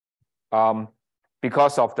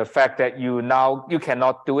 Because of the fact that you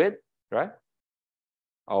cannot do it, right?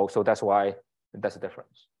 Oh, so that's why that's the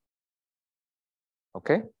difference.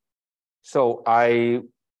 Okay, so I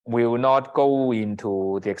we will not go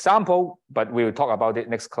into the example, but we will talk about it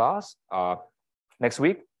next class. Next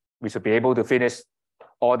week, we should be able to finish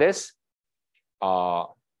all this.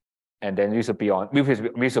 And then we should be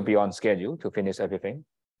on schedule to finish everything.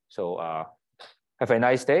 So have a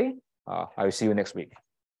nice day. I will see you next week.